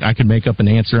about it. He's like, I could make up an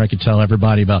answer. I could tell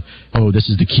everybody about, this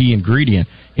is the key ingredient.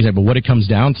 He's like, but what it comes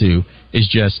down to is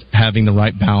just having the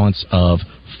right balance of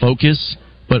focus,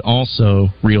 but also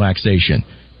relaxation.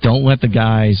 Don't let the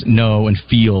guys know and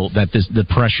feel that the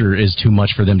pressure is too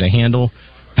much for them to handle.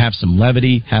 Have some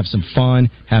levity, have some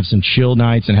fun, have some chill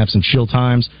nights, and have some chill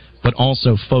times, but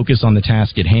also focus on the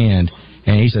task at hand.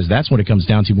 And he says that's what it comes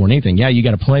down to more than anything. Yeah, you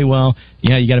got to play well.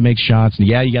 Yeah, you got to make shots. And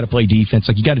yeah, you got to play defense.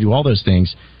 Like, you got to do all those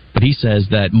things. But he says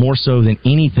that more so than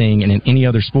anything and in any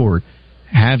other sport,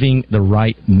 having the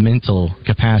right mental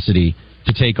capacity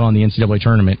to take on the NCAA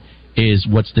tournament is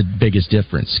what's the biggest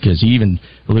difference, because he even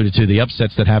alluded to the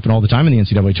upsets that happen all the time in the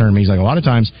NCAA tournament. He's like, a lot of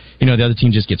times, the other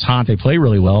team just gets hot, they play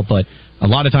really well, but a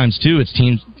lot of times, too, it's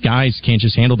guys can't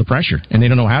just handle the pressure, and they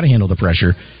don't know how to handle the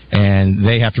pressure, and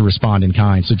they have to respond in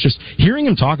kind. So just hearing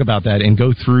him talk about that and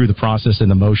go through the process and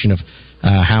the motion of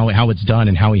how it's done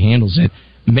and how he handles it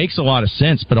makes a lot of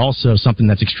sense, but also something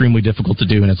that's extremely difficult to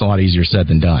do, and it's a lot easier said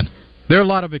than done. There are a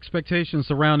lot of expectations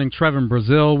surrounding Trevin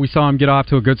Brazile. We saw him get off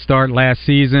to a good start last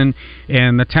season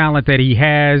and the talent that he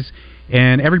has,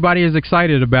 and everybody is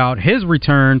excited about his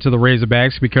return to the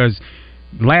Razorbacks because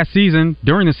last season,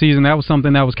 during the season, that was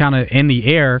something that was kind of in the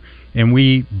air, and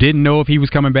we didn't know if he was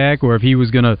coming back or if he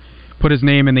was going to put his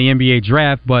name in the NBA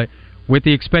draft. But with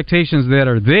the expectations that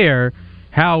are there,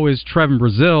 how is Trevin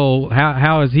Brazile?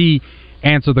 How has he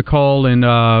answered the call, and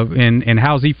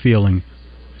how's he feeling?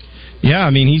 Yeah,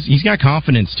 I mean, he's got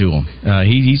confidence to him.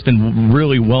 He's been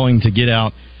really willing to get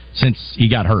out since he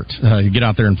got hurt, get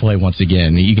out there and play once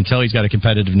again. You can tell he's got a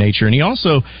competitive nature, and he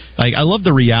also, I love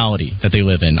the reality that they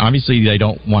live in. Obviously, they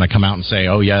don't want to come out and say,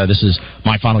 oh, yeah, this is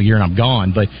my final year and I'm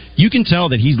gone, but you can tell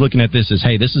that he's looking at this as,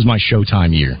 hey, this is my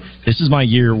Showtime year. This is my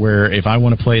year where if I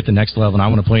want to play at the next level and I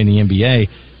want to play in the NBA,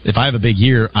 if I have a big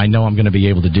year, I know I'm going to be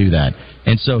able to do that.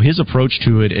 And so his approach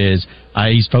to it is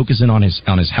he's focusing on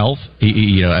his health.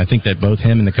 I think that both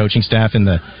him and the coaching staff and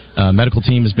the medical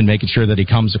team has been making sure that he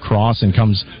comes across and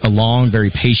comes along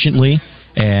very patiently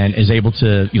and is able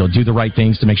to, do the right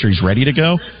things to make sure he's ready to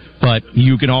go. But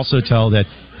you can also tell that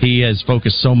he has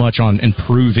focused so much on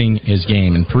improving his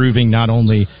game, improving not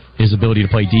only his ability to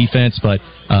play defense, but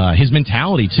his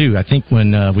mentality, too. I think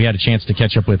when we had a chance to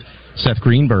catch up with Seth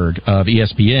Greenberg of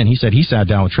ESPN, he said he sat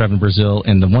down with Trevin Brazile,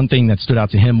 and the one thing that stood out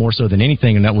to him more so than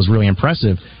anything, and that was really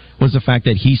impressive, was the fact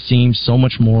that he seemed so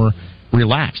much more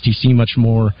relaxed. He seemed much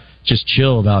more just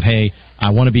chill about, hey,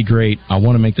 I want to be great, I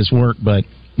want to make this work, but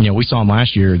we saw him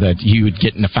last year that he would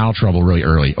get into foul trouble really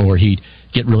early, or he'd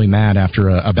get really mad after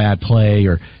a bad play,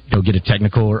 or get a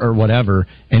technical or whatever.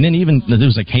 And then even there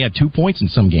was he had 2 points in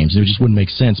some games. It just wouldn't make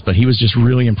sense. But he was just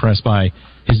really impressed by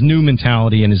his new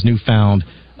mentality and his newfound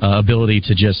ability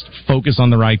to just focus on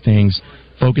the right things,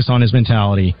 focus on his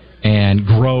mentality, and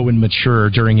grow and mature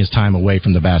during his time away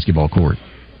from the basketball court.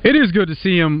 It is good to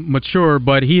see him mature,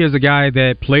 but he is a guy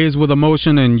that plays with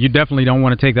emotion, and you definitely don't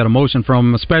want to take that emotion from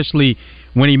him, especially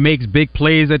when he makes big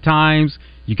plays at times.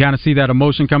 You kind of see that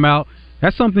emotion come out.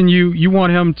 That's something you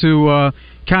want him to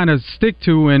kind of stick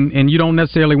to, and you don't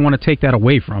necessarily want to take that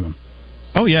away from him.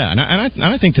 Oh, yeah, and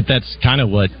I think that's kind of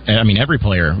what, every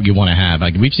player you want to have.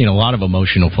 We've seen a lot of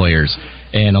emotional players,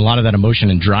 and a lot of that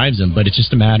emotion drives them, but it's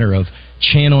just a matter of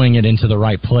channeling it into the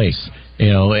right place.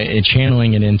 And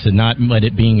channeling it into not let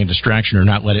it being a distraction or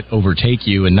not let it overtake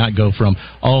you, and not go from,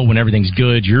 when everything's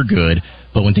good, you're good,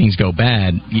 but when things go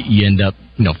bad, you end up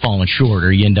falling short,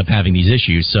 or you end up having these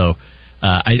issues. So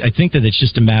I think that it's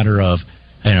just a matter of,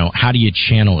 how do you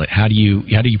channel it? How do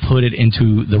you put it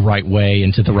into the right way,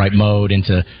 into the right mode, and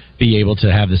to be able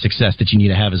to have the success that you need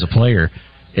to have as a player?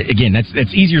 Again,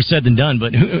 that's easier said than done,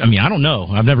 but I don't know.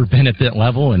 I've never been at that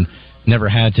level and never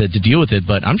had to deal with it,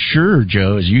 but I'm sure,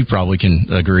 Joe, as you probably can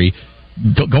agree,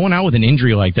 going out with an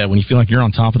injury like that, when you feel like you're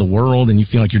on top of the world and you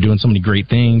feel like you're doing so many great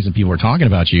things and people are talking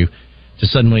about you, to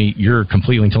suddenly you're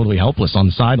completely and totally helpless on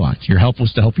the sidelines. You're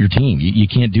helpless to help your team. You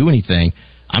can't do anything.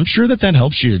 I'm sure that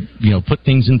helps you, put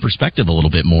things in perspective a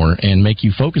little bit more and make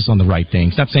you focus on the right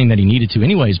things. Not saying that he needed to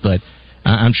anyways, but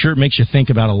I'm sure it makes you think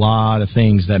about a lot of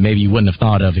things that maybe you wouldn't have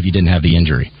thought of if you didn't have the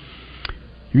injury.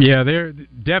 Yeah, there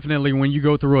definitely, when you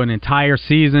go through an entire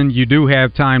season, you do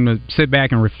have time to sit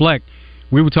back and reflect.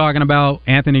 We were talking about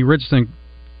Anthony Richardson,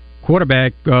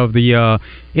 quarterback of the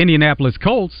Indianapolis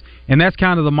Colts, and that's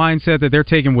kind of the mindset that they're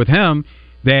taking with him,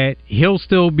 that he'll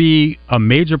still be a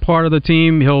major part of the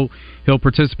team. He'll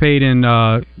participate in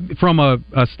from a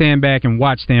stand back and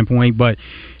watch standpoint, but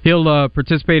he'll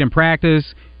participate in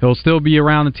practice. He'll still be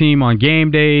around the team on game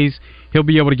days. He'll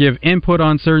be able to give input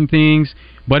on certain things,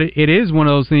 but it is one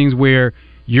of those things where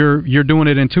you're doing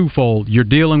it in twofold. You're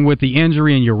dealing with the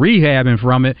injury and you're rehabbing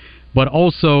from it, but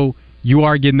also you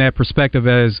are getting that perspective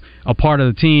as a part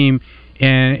of the team,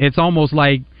 and it's almost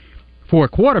like for a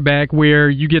quarterback where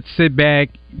you get to sit back.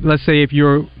 Let's say if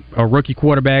you're a rookie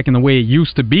quarterback in the way it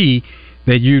used to be,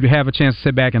 that you'd have a chance to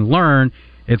sit back and learn.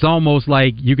 It's almost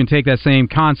like you can take that same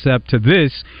concept to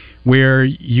this, where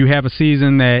you have a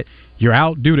season that you're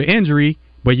out due to injury,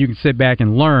 but you can sit back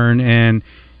and learn, and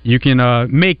you can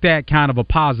make that kind of a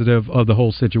positive of the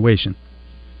whole situation.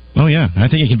 Oh, yeah. I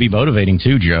think it can be motivating,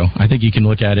 too, Joe. I think you can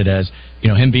look at it as,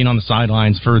 him being on the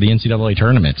sidelines for the NCAA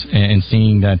tournament and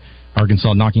seeing that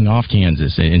Arkansas knocking off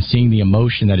Kansas and seeing the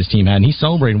emotion that his team had. And he's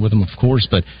celebrating with them, of course,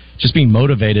 but just being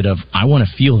motivated of, I want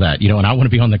to feel that, and I want to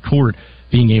be on the court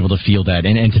being able to feel that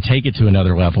and to take it to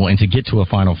another level and to get to a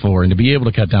Final Four and to be able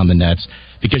to cut down the nets,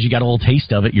 because you got a little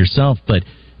taste of it yourself, but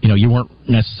you weren't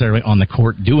necessarily on the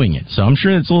court doing it. So I'm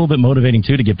sure it's a little bit motivating,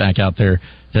 too, to get back out there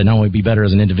to not only be better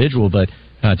as an individual, but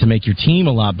to make your team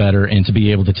a lot better and to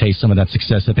be able to taste some of that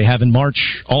success that they have in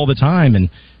March all the time, and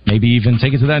maybe even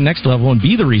take it to that next level and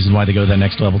be the reason why they go to that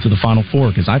next level to the Final Four.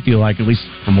 Because I feel like, at least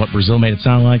from what Brazile made it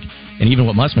sound like, and even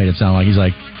what Muss made it sound like, he's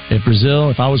like,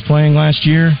 if I was playing last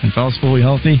year, if I was fully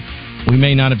healthy, we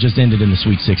may not have just ended in the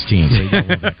Sweet 16. So you got a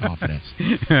little bit of confidence.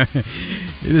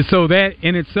 So that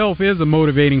in itself is a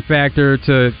motivating factor,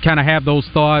 to kind of have those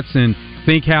thoughts and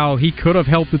think how he could have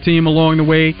helped the team along the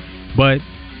way, but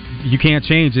you can't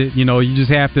change it. You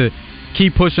just have to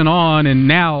keep pushing on, and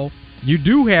now you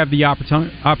do have the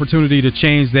opportunity to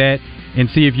change that and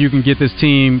see if you can get this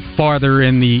team farther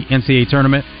in the NCAA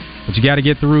tournament. But you got to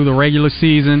get through the regular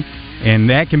season, and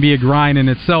that can be a grind in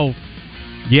itself.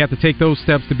 You have to take those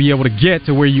steps to be able to get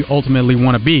to where you ultimately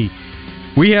want to be.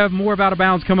 We have more of Out of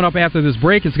Bounds coming up after this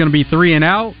break. It's going to be 3 and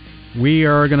Out. We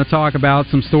are going to talk about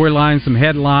some storylines, some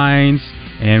headlines,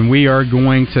 and we are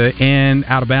going to end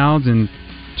Out of Bounds and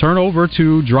turn over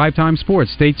to Drive Time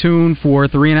Sports. Stay tuned for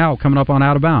 3 and Out coming up on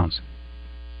Out of Bounds.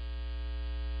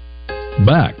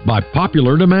 Backed by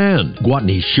popular demand,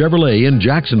 Gwatney Chevrolet in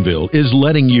Jacksonville is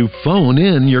letting you phone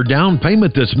in your down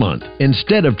payment this month.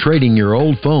 Instead of trading your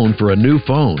old phone for a new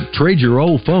phone, trade your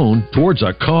old phone towards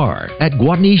a car at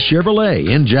Gwatney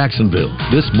Chevrolet in Jacksonville.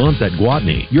 This month at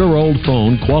Gwatney, your old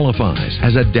phone qualifies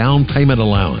as a down payment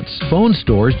allowance. Phone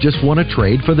stores just want to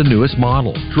trade for the newest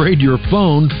model. Trade your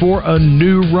phone for a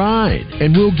new ride,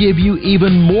 and we'll give you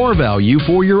even more value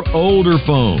for your older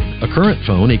phone. A current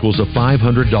phone equals a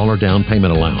 $500 down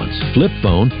payment allowance. Flip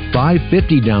phone,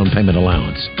 $550 down payment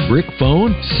allowance. Brick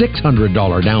phone,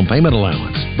 $600 down payment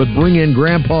allowance. But bring in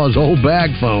Grandpa's old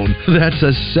bag phone, that's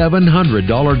a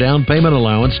 $700 down payment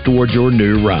allowance towards your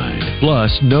new ride.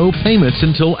 Plus, no payments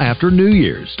until after New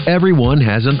Year's. Everyone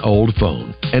has an old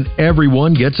phone, and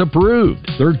everyone gets approved.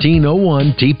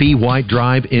 1301 TP White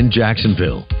Drive in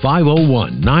Jacksonville.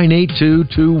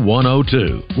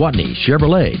 501-982-2102.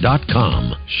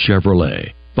 WatneyChevrolet.com.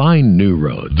 Chevrolet. Find new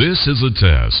roads. This is a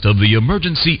test of the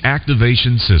emergency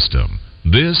activation system.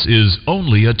 This is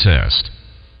only a test.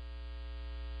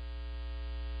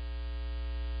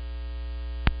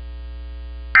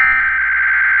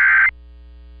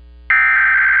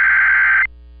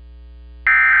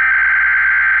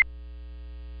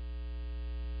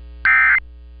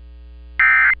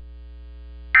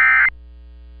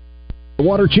 The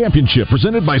Water Championship,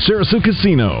 presented by Sarasota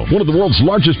Casino, one of the world's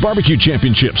largest barbecue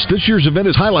championships. This year's event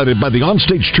is highlighted by the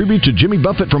onstage tribute to Jimmy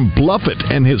Buffett from Bluffett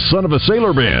and his Son of a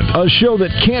Sailor Band, a show that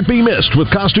can't be missed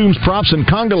with costumes, props, and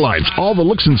conga lights, all the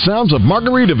looks and sounds of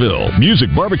Margaritaville.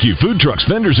 Music, barbecue, food trucks,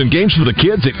 vendors, and games for the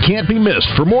kids. It can't be missed.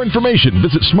 For more information,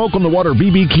 visit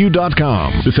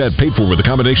SmokeOnTheWaterBBQ.com. This ad paid for with a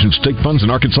combination of state funds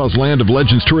and Arkansas's Land of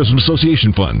Legends Tourism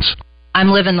Association funds. I'm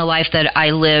living the life that I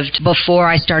lived before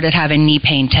I started having knee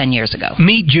pain 10 years ago.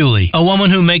 Meet Julie, a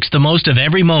woman who makes the most of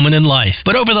every moment in life.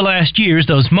 But over the last years,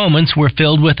 those moments were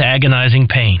filled with agonizing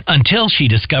pain until she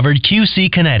discovered QC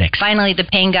Kinetics. Finally, the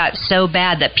pain got so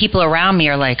bad that people around me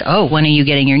are like, oh, when are you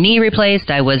getting your knee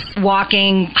replaced? I was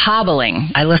walking,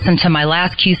 hobbling. I listened to my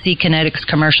last QC Kinetics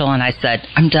commercial and I said,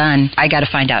 I'm done. I got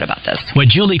to find out about this. What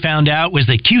Julie found out was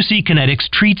that QC Kinetics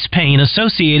treats pain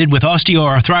associated with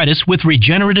osteoarthritis with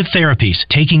regenerative therapy.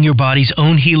 Taking your body's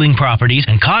own healing properties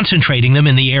and concentrating them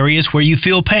in the areas where you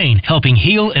feel pain, helping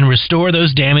heal and restore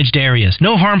those damaged areas.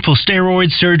 No harmful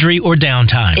steroids, surgery, or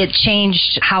downtime. It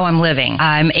changed how I'm living.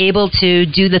 I'm able to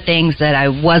do the things that I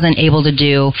wasn't able to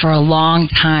do for a long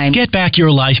time. Get back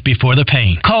your life before the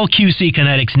pain. Call QC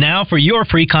Kinetics now for your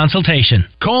free consultation.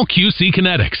 Call QC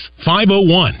Kinetics,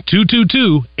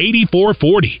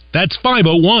 501-222-8440. That's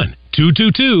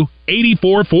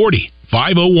 501-222-8440.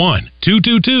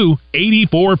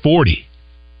 501-222-8440.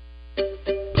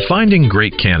 Finding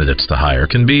great candidates to hire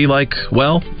can be like,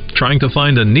 well, trying to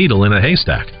find a needle in a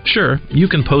haystack. Sure, you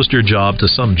can post your job to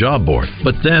some job board,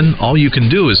 but then all you can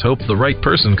do is hope the right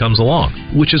person comes along,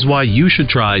 which is why you should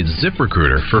try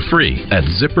ZipRecruiter for free at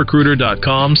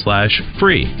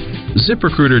ZipRecruiter.com/free.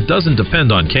 ZipRecruiter doesn't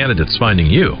depend on candidates finding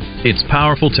you. Its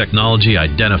powerful technology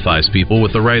identifies people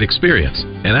with the right experience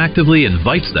and actively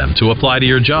invites them to apply to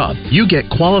your job. You get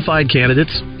qualified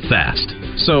candidates fast.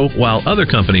 So, while other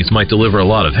companies might deliver a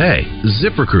lot of hay,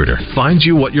 ZipRecruiter finds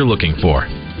you what you're looking for.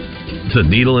 The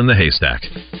needle in the haystack.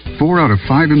 4 out of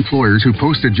 5 employers who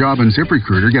post a job on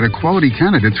ZipRecruiter get a quality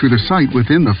candidate through the site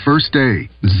within the first day.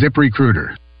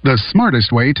 ZipRecruiter, the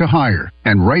smartest way to hire.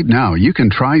 And right now, you can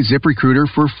try ZipRecruiter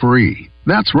for free.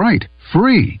 That's right,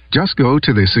 free. Just go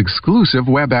to this exclusive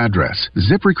web address,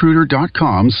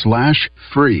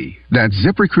 ZipRecruiter.com/free. That's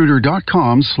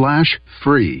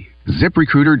ZipRecruiter.com/free.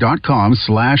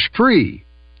 ZipRecruiter.com/free.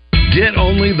 Get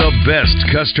only the best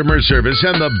customer service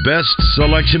and the best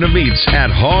selection of meats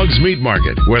at Hogs Meat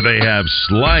Market, where they have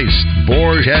sliced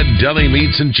boar head deli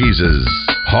meats and cheeses.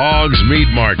 Hogs Meat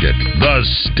Market, the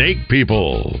steak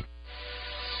people.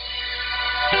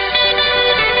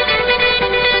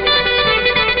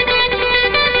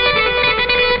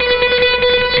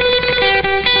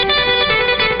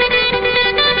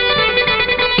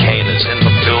 Kane is in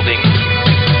the building.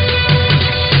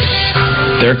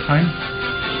 Their time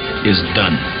is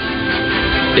done.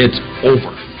 It's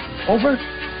over. Over?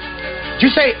 Did you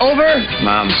say over?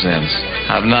 Nonsense.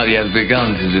 I've not yet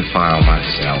begun to defile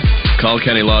myself. Call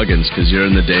Kenny Loggins, because you're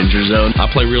in the danger zone. I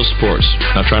play real sports.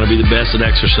 I'm trying to be the best at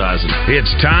exercising.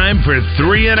 It's time for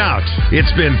 3 and Out.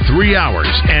 It's been 3 hours,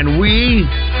 and we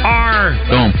are...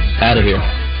 Boom. Out of here.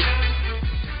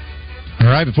 All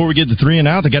right, before we get to 3 and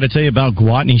Out, I got to tell you about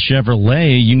Gwatney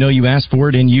Chevrolet. You know you asked for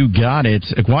it and you got it.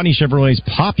 Gwatney Chevrolet's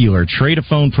popular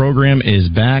Trade-A-Phone program is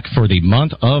back for the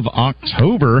month of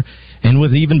October, and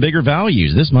with even bigger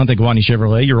values. This month at Gwatney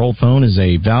Chevrolet, your old phone is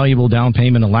a valuable down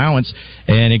payment allowance,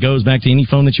 and it goes back to any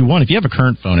phone that you want. If you have a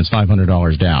current phone, it's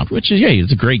 $500 down, which is, hey,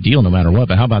 it's a great deal no matter what.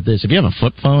 But how about this? If you have a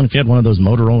flip phone, if you had one of those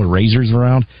Motorola Razrs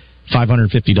around,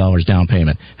 $550 down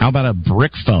payment. How about a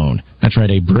brick phone? That's right,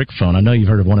 a brick phone. I know you've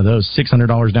heard of one of those.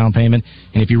 $600 down payment.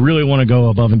 And if you really want to go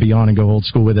above and beyond and go old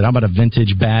school with it, how about a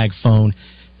vintage bag phone?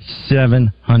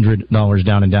 $700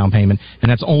 down in down payment, and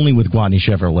that's only with Gwatney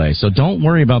Chevrolet. So don't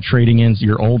worry about trading in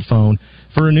your old phone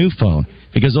for a new phone,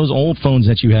 because those old phones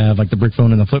that you have, like the brick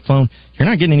phone and the flip phone, you're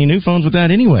not getting any new phones with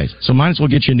that anyways. So might as well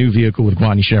get you a new vehicle with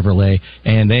Gwatney Chevrolet,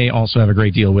 and they also have a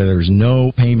great deal where there's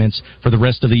no payments for the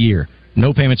rest of the year.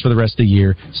 No payments for the rest of the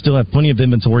year. Still have plenty of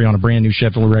inventory on a brand new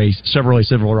Chevrolet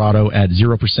Silverado at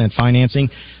 0% financing.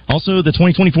 Also, the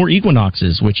 2024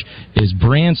 Equinoxes, which is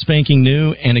brand spanking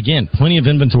new. And again, plenty of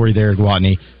inventory there at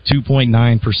Gwatney,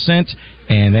 2.9%.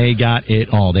 And they got it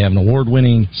all. They have an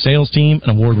award-winning sales team,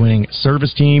 an award-winning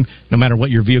service team. No matter what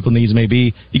your vehicle needs may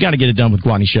be, you got to get it done with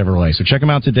Gwatney Chevrolet. So check them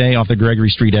out today off the Gregory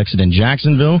Street exit in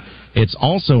Jacksonville. It's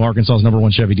also Arkansas's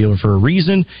 #1 Chevy dealer for a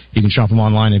reason. You can shop them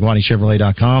online at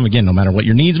GwatneyChevrolet.com. Again, no matter what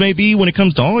your needs may be when it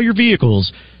comes to all your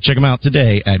vehicles, check them out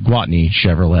today at Gwatney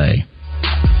Chevrolet.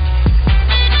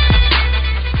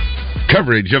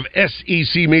 Coverage of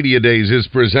SEC Media Days is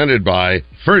presented by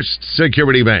First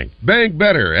Security Bank. Bank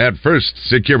better at First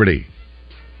Security.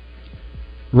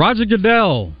 Roger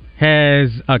Goodell has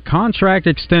a contract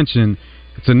extension.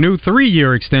 It's a new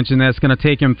 3-year extension that's going to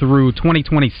take him through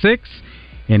 2026,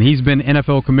 and he's been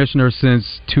NFL commissioner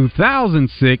since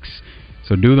 2006.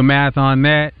 So do the math on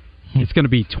that. It's going to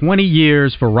be 20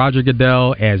 years for Roger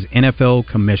Goodell as NFL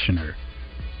commissioner.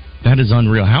 That is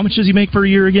unreal. How much does he make per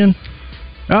year again?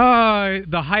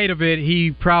 The height of it,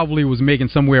 he probably was making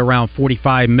somewhere around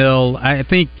 $45 million. I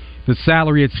think the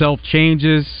salary itself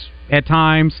changes at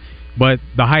times, but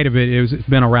the height of it's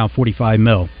been around $45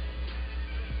 million.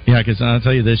 Yeah, because I'll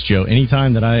tell you this, Joe,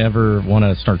 anytime that I ever want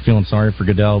to start feeling sorry for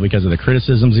Goodell because of the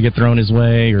criticisms that get thrown his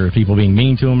way or people being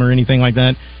mean to him or anything like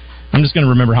that, I'm just going to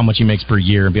remember how much he makes per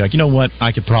year and be like, you know what,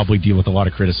 I could probably deal with a lot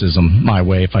of criticism my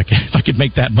way if I could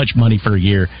make that much money per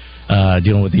year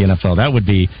dealing with the NFL. That would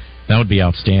be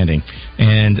outstanding.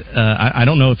 And I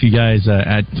don't know if you guys,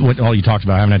 what all you talked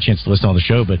about, I haven't had a chance to listen to all the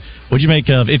show, but what'd you make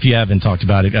of, if you haven't talked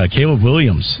about it, Caleb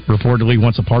Williams reportedly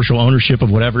wants a partial ownership of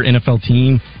whatever NFL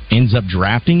team ends up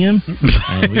drafting him.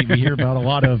 We hear about a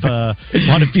lot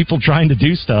of people trying to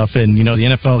do stuff, and the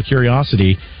NFL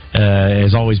curiosity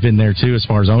has always been there too as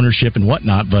far as ownership and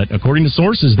whatnot, but according to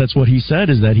sources, that's what he said,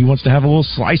 is that he wants to have a little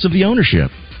slice of the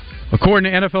ownership.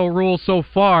 According to NFL rules so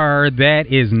far, that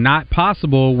is not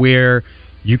possible, where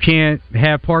you can't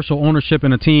have partial ownership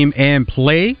in a team and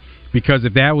play, because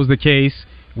if that was the case,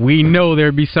 we know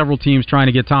there'd be several teams trying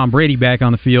to get Tom Brady back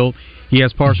on the field. He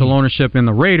has partial ownership in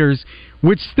the Raiders,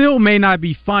 which still may not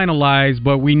be finalized,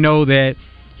 but we know that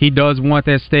he does want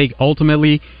that stake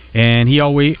ultimately, and he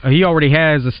already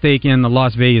has a stake in the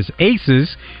Las Vegas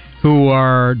Aces, who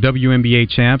are WNBA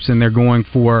champs, and they're going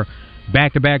for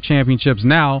back-to-back championships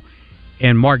now.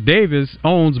 And Mark Davis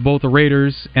owns both the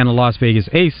Raiders and the Las Vegas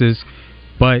Aces.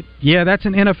 But, yeah, that's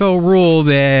an NFL rule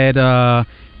that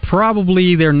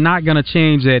probably they're not going to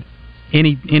change at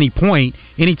any point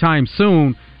anytime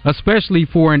soon, especially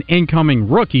for an incoming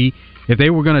rookie. If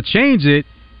they were going to change it,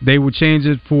 they would change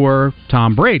it for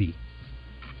Tom Brady.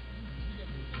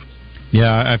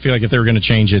 Yeah, I feel like if they were going to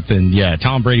change it, then, yeah,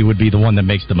 Tom Brady would be the one that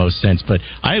makes the most sense. But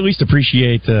I at least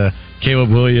appreciate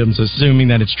Caleb Williams, assuming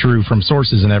that it's true from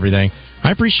sources and everything.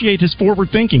 I appreciate his forward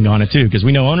thinking on it, too, because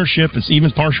we know ownership,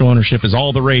 even partial ownership, is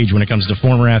all the rage when it comes to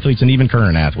former athletes and even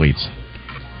current athletes.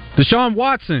 Deshaun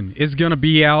Watson is going to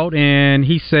be out, and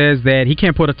he says that he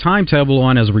can't put a timetable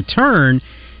on his return.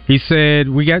 He said,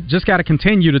 just got to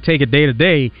continue to take it day to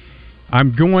day.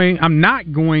 I'm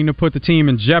not going to put the team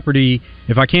in jeopardy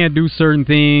if I can't do certain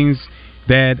things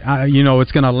that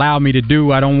it's going to allow me to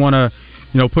do. I don't want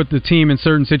to put the team in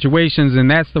certain situations, and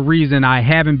that's the reason I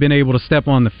haven't been able to step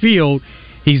on the field.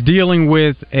 He's dealing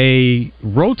with a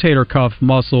rotator cuff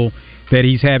muscle that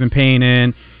he's having pain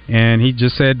in, and he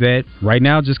just said that right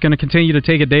now just going to continue to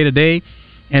take it day to day,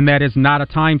 and that is not a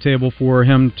timetable for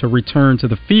him to return to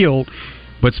the field.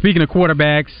 But speaking of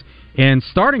quarterbacks and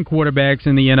starting quarterbacks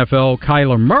in the NFL,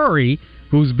 Kyler Murray,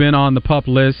 who's been on the PUP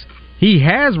list, he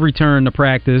has returned to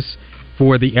practice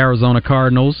for the Arizona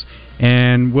Cardinals,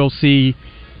 and we'll see,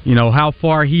 how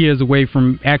far he is away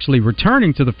from actually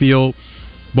returning to the field.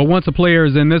 But once a player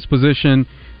is in this position,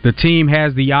 the team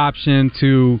has the option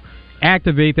to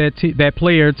activate that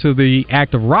player to the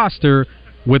active roster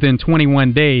within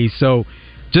 21 days. So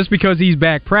just because he's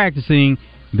back practicing,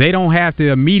 they don't have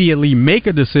to immediately make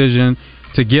a decision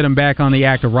to get him back on the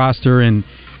active roster and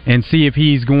see if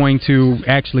he's going to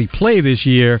actually play this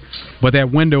year, but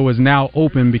that window is now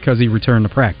open because he returned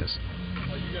to practice.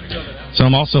 So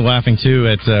I'm also laughing, too,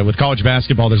 at with college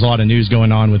basketball, there's a lot of news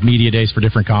going on with media days for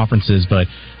different conferences, but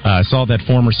I saw that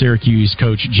former Syracuse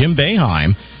coach Jim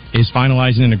Boeheim is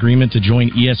finalizing an agreement to join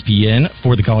ESPN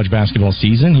for the college basketball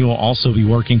season. He will also be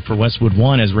working for Westwood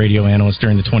One as radio analyst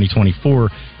during the 2024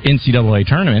 NCAA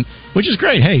tournament, which is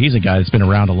great. Hey, he's a guy that's been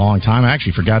around a long time. I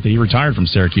actually forgot that he retired from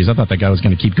Syracuse. I thought that guy was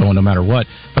going to keep going no matter what.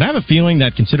 But I have a feeling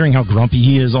that considering how grumpy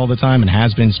he is all the time and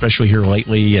has been, especially here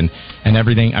lately and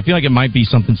everything, I feel like it might be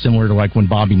something similar to like when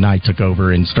Bobby Knight took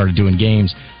over and started doing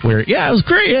games where, yeah, it was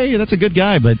great. Hey, that's a good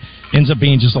guy, but ends up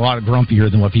being just a lot grumpier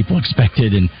than what people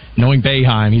expected. And knowing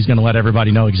Boeheim, he's going to let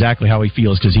everybody know exactly how he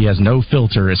feels because he has no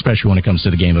filter, especially when it comes to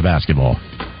the game of basketball.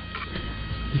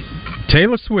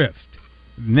 Taylor Swift.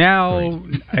 Now,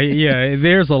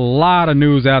 there's a lot of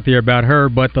news out there about her,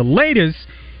 but the latest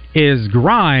is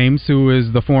Grimes, who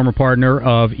is the former partner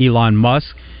of Elon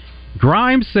Musk.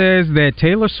 Grimes says that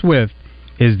Taylor Swift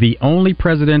is the only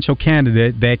presidential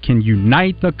candidate that can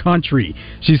unite the country.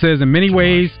 She says in many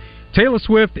ways, Taylor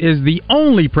Swift is the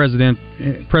only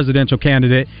presidential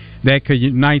candidate that could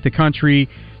unite the country.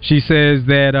 She says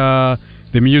that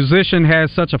the musician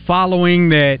has such a following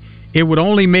that it would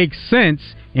only make sense,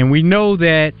 and we know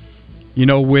that,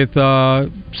 with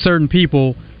certain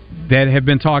people that have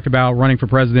been talked about running for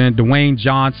president, Dwayne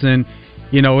Johnson,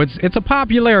 it's a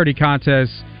popularity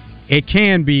contest. It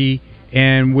can be,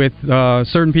 and with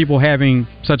certain people having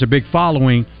such a big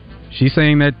following, she's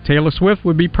saying that Taylor Swift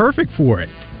would be perfect for it.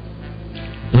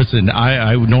 Listen,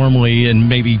 I would normally, and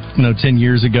maybe 10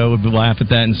 years ago, would laugh at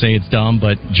that and say it's dumb,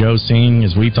 but Joe, seeing,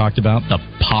 as we talked about, the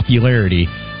popularity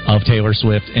of Taylor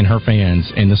Swift and her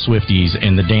fans and the Swifties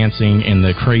and the dancing and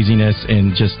the craziness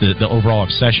and just the overall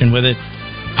obsession with it,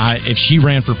 if she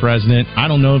ran for president, I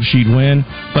don't know if she'd win,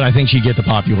 but I think she'd get the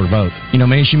popular vote.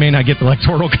 Maybe she may not get the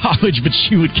Electoral College, but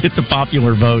she would get the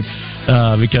popular vote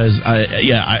because,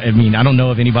 I don't know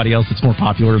of anybody else that's more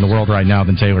popular in the world right now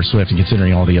than Taylor Swift, and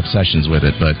considering all the obsessions with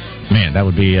it. But, man, that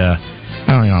would be...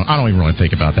 I don't even really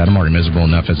think about that. I'm already miserable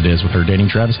enough as it is with her dating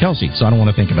Travis Kelce, so I don't want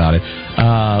to think about it.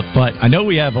 But I know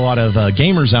we have a lot of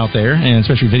gamers out there, and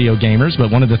especially video gamers,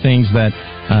 but one of the things that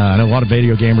I know a lot of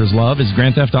video gamers love is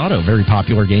Grand Theft Auto, very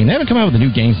popular game. They haven't come out with a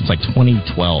new game since like 2012.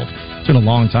 It's been a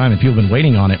long time, and people have been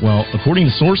waiting on it. Well, according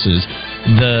to sources,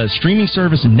 the streaming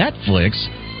service Netflix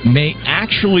may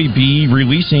actually be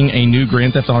releasing a new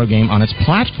Grand Theft Auto game on its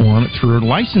platform through a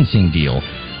licensing deal,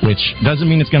 which doesn't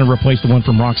mean it's going to replace the one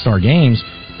from Rockstar Games,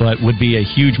 but would be a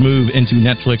huge move into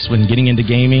Netflix when getting into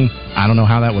gaming. I don't know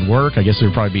how that would work. I guess there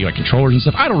would probably be like controllers and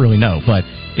stuff. I don't really know, but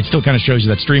it still kind of shows you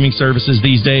that streaming services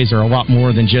these days are a lot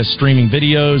more than just streaming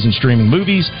videos and streaming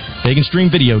movies. They can stream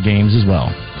video games as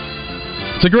well.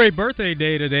 It's a great birthday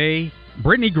day today.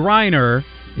 Brittany Griner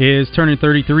is turning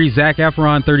 33, Zac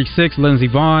Efron 36, Lindsey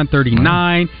Vonn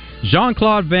 39,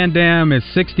 Jean-Claude Van Damme is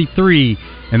 63.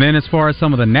 And then as far as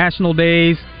some of the national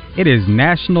days, it is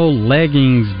National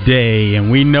Leggings Day, and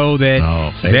we know that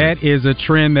that is a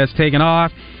trend that's taken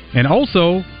off. And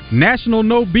also National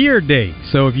No Beard Day.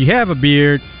 So if you have a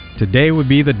beard, today would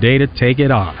be the day to take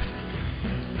it off.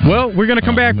 Well, we're going to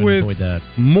come back with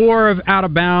more of Out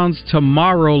of Bounds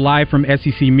tomorrow, live from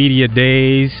SEC Media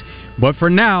Days. But for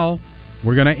now,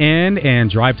 we're going to end,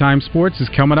 and Drive Time Sports is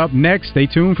coming up next. Stay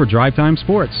tuned for Drive Time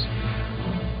Sports.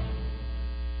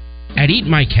 At Eat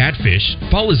My Catfish,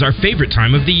 fall is our favorite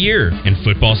time of the year, and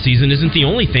football season isn't the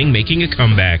only thing making a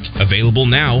comeback. Available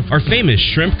now, our famous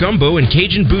shrimp gumbo and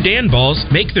Cajun boudin balls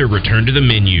make their return to the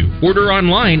menu. Order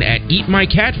online at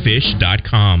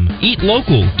eatmycatfish.com. Eat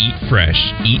local, eat fresh,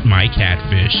 Eat My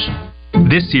Catfish.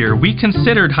 This year, we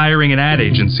considered hiring an ad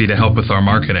agency to help with our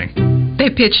marketing. They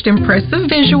pitched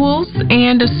impressive visuals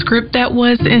and a script that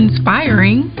was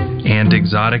inspiring. And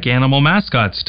exotic animal mascots,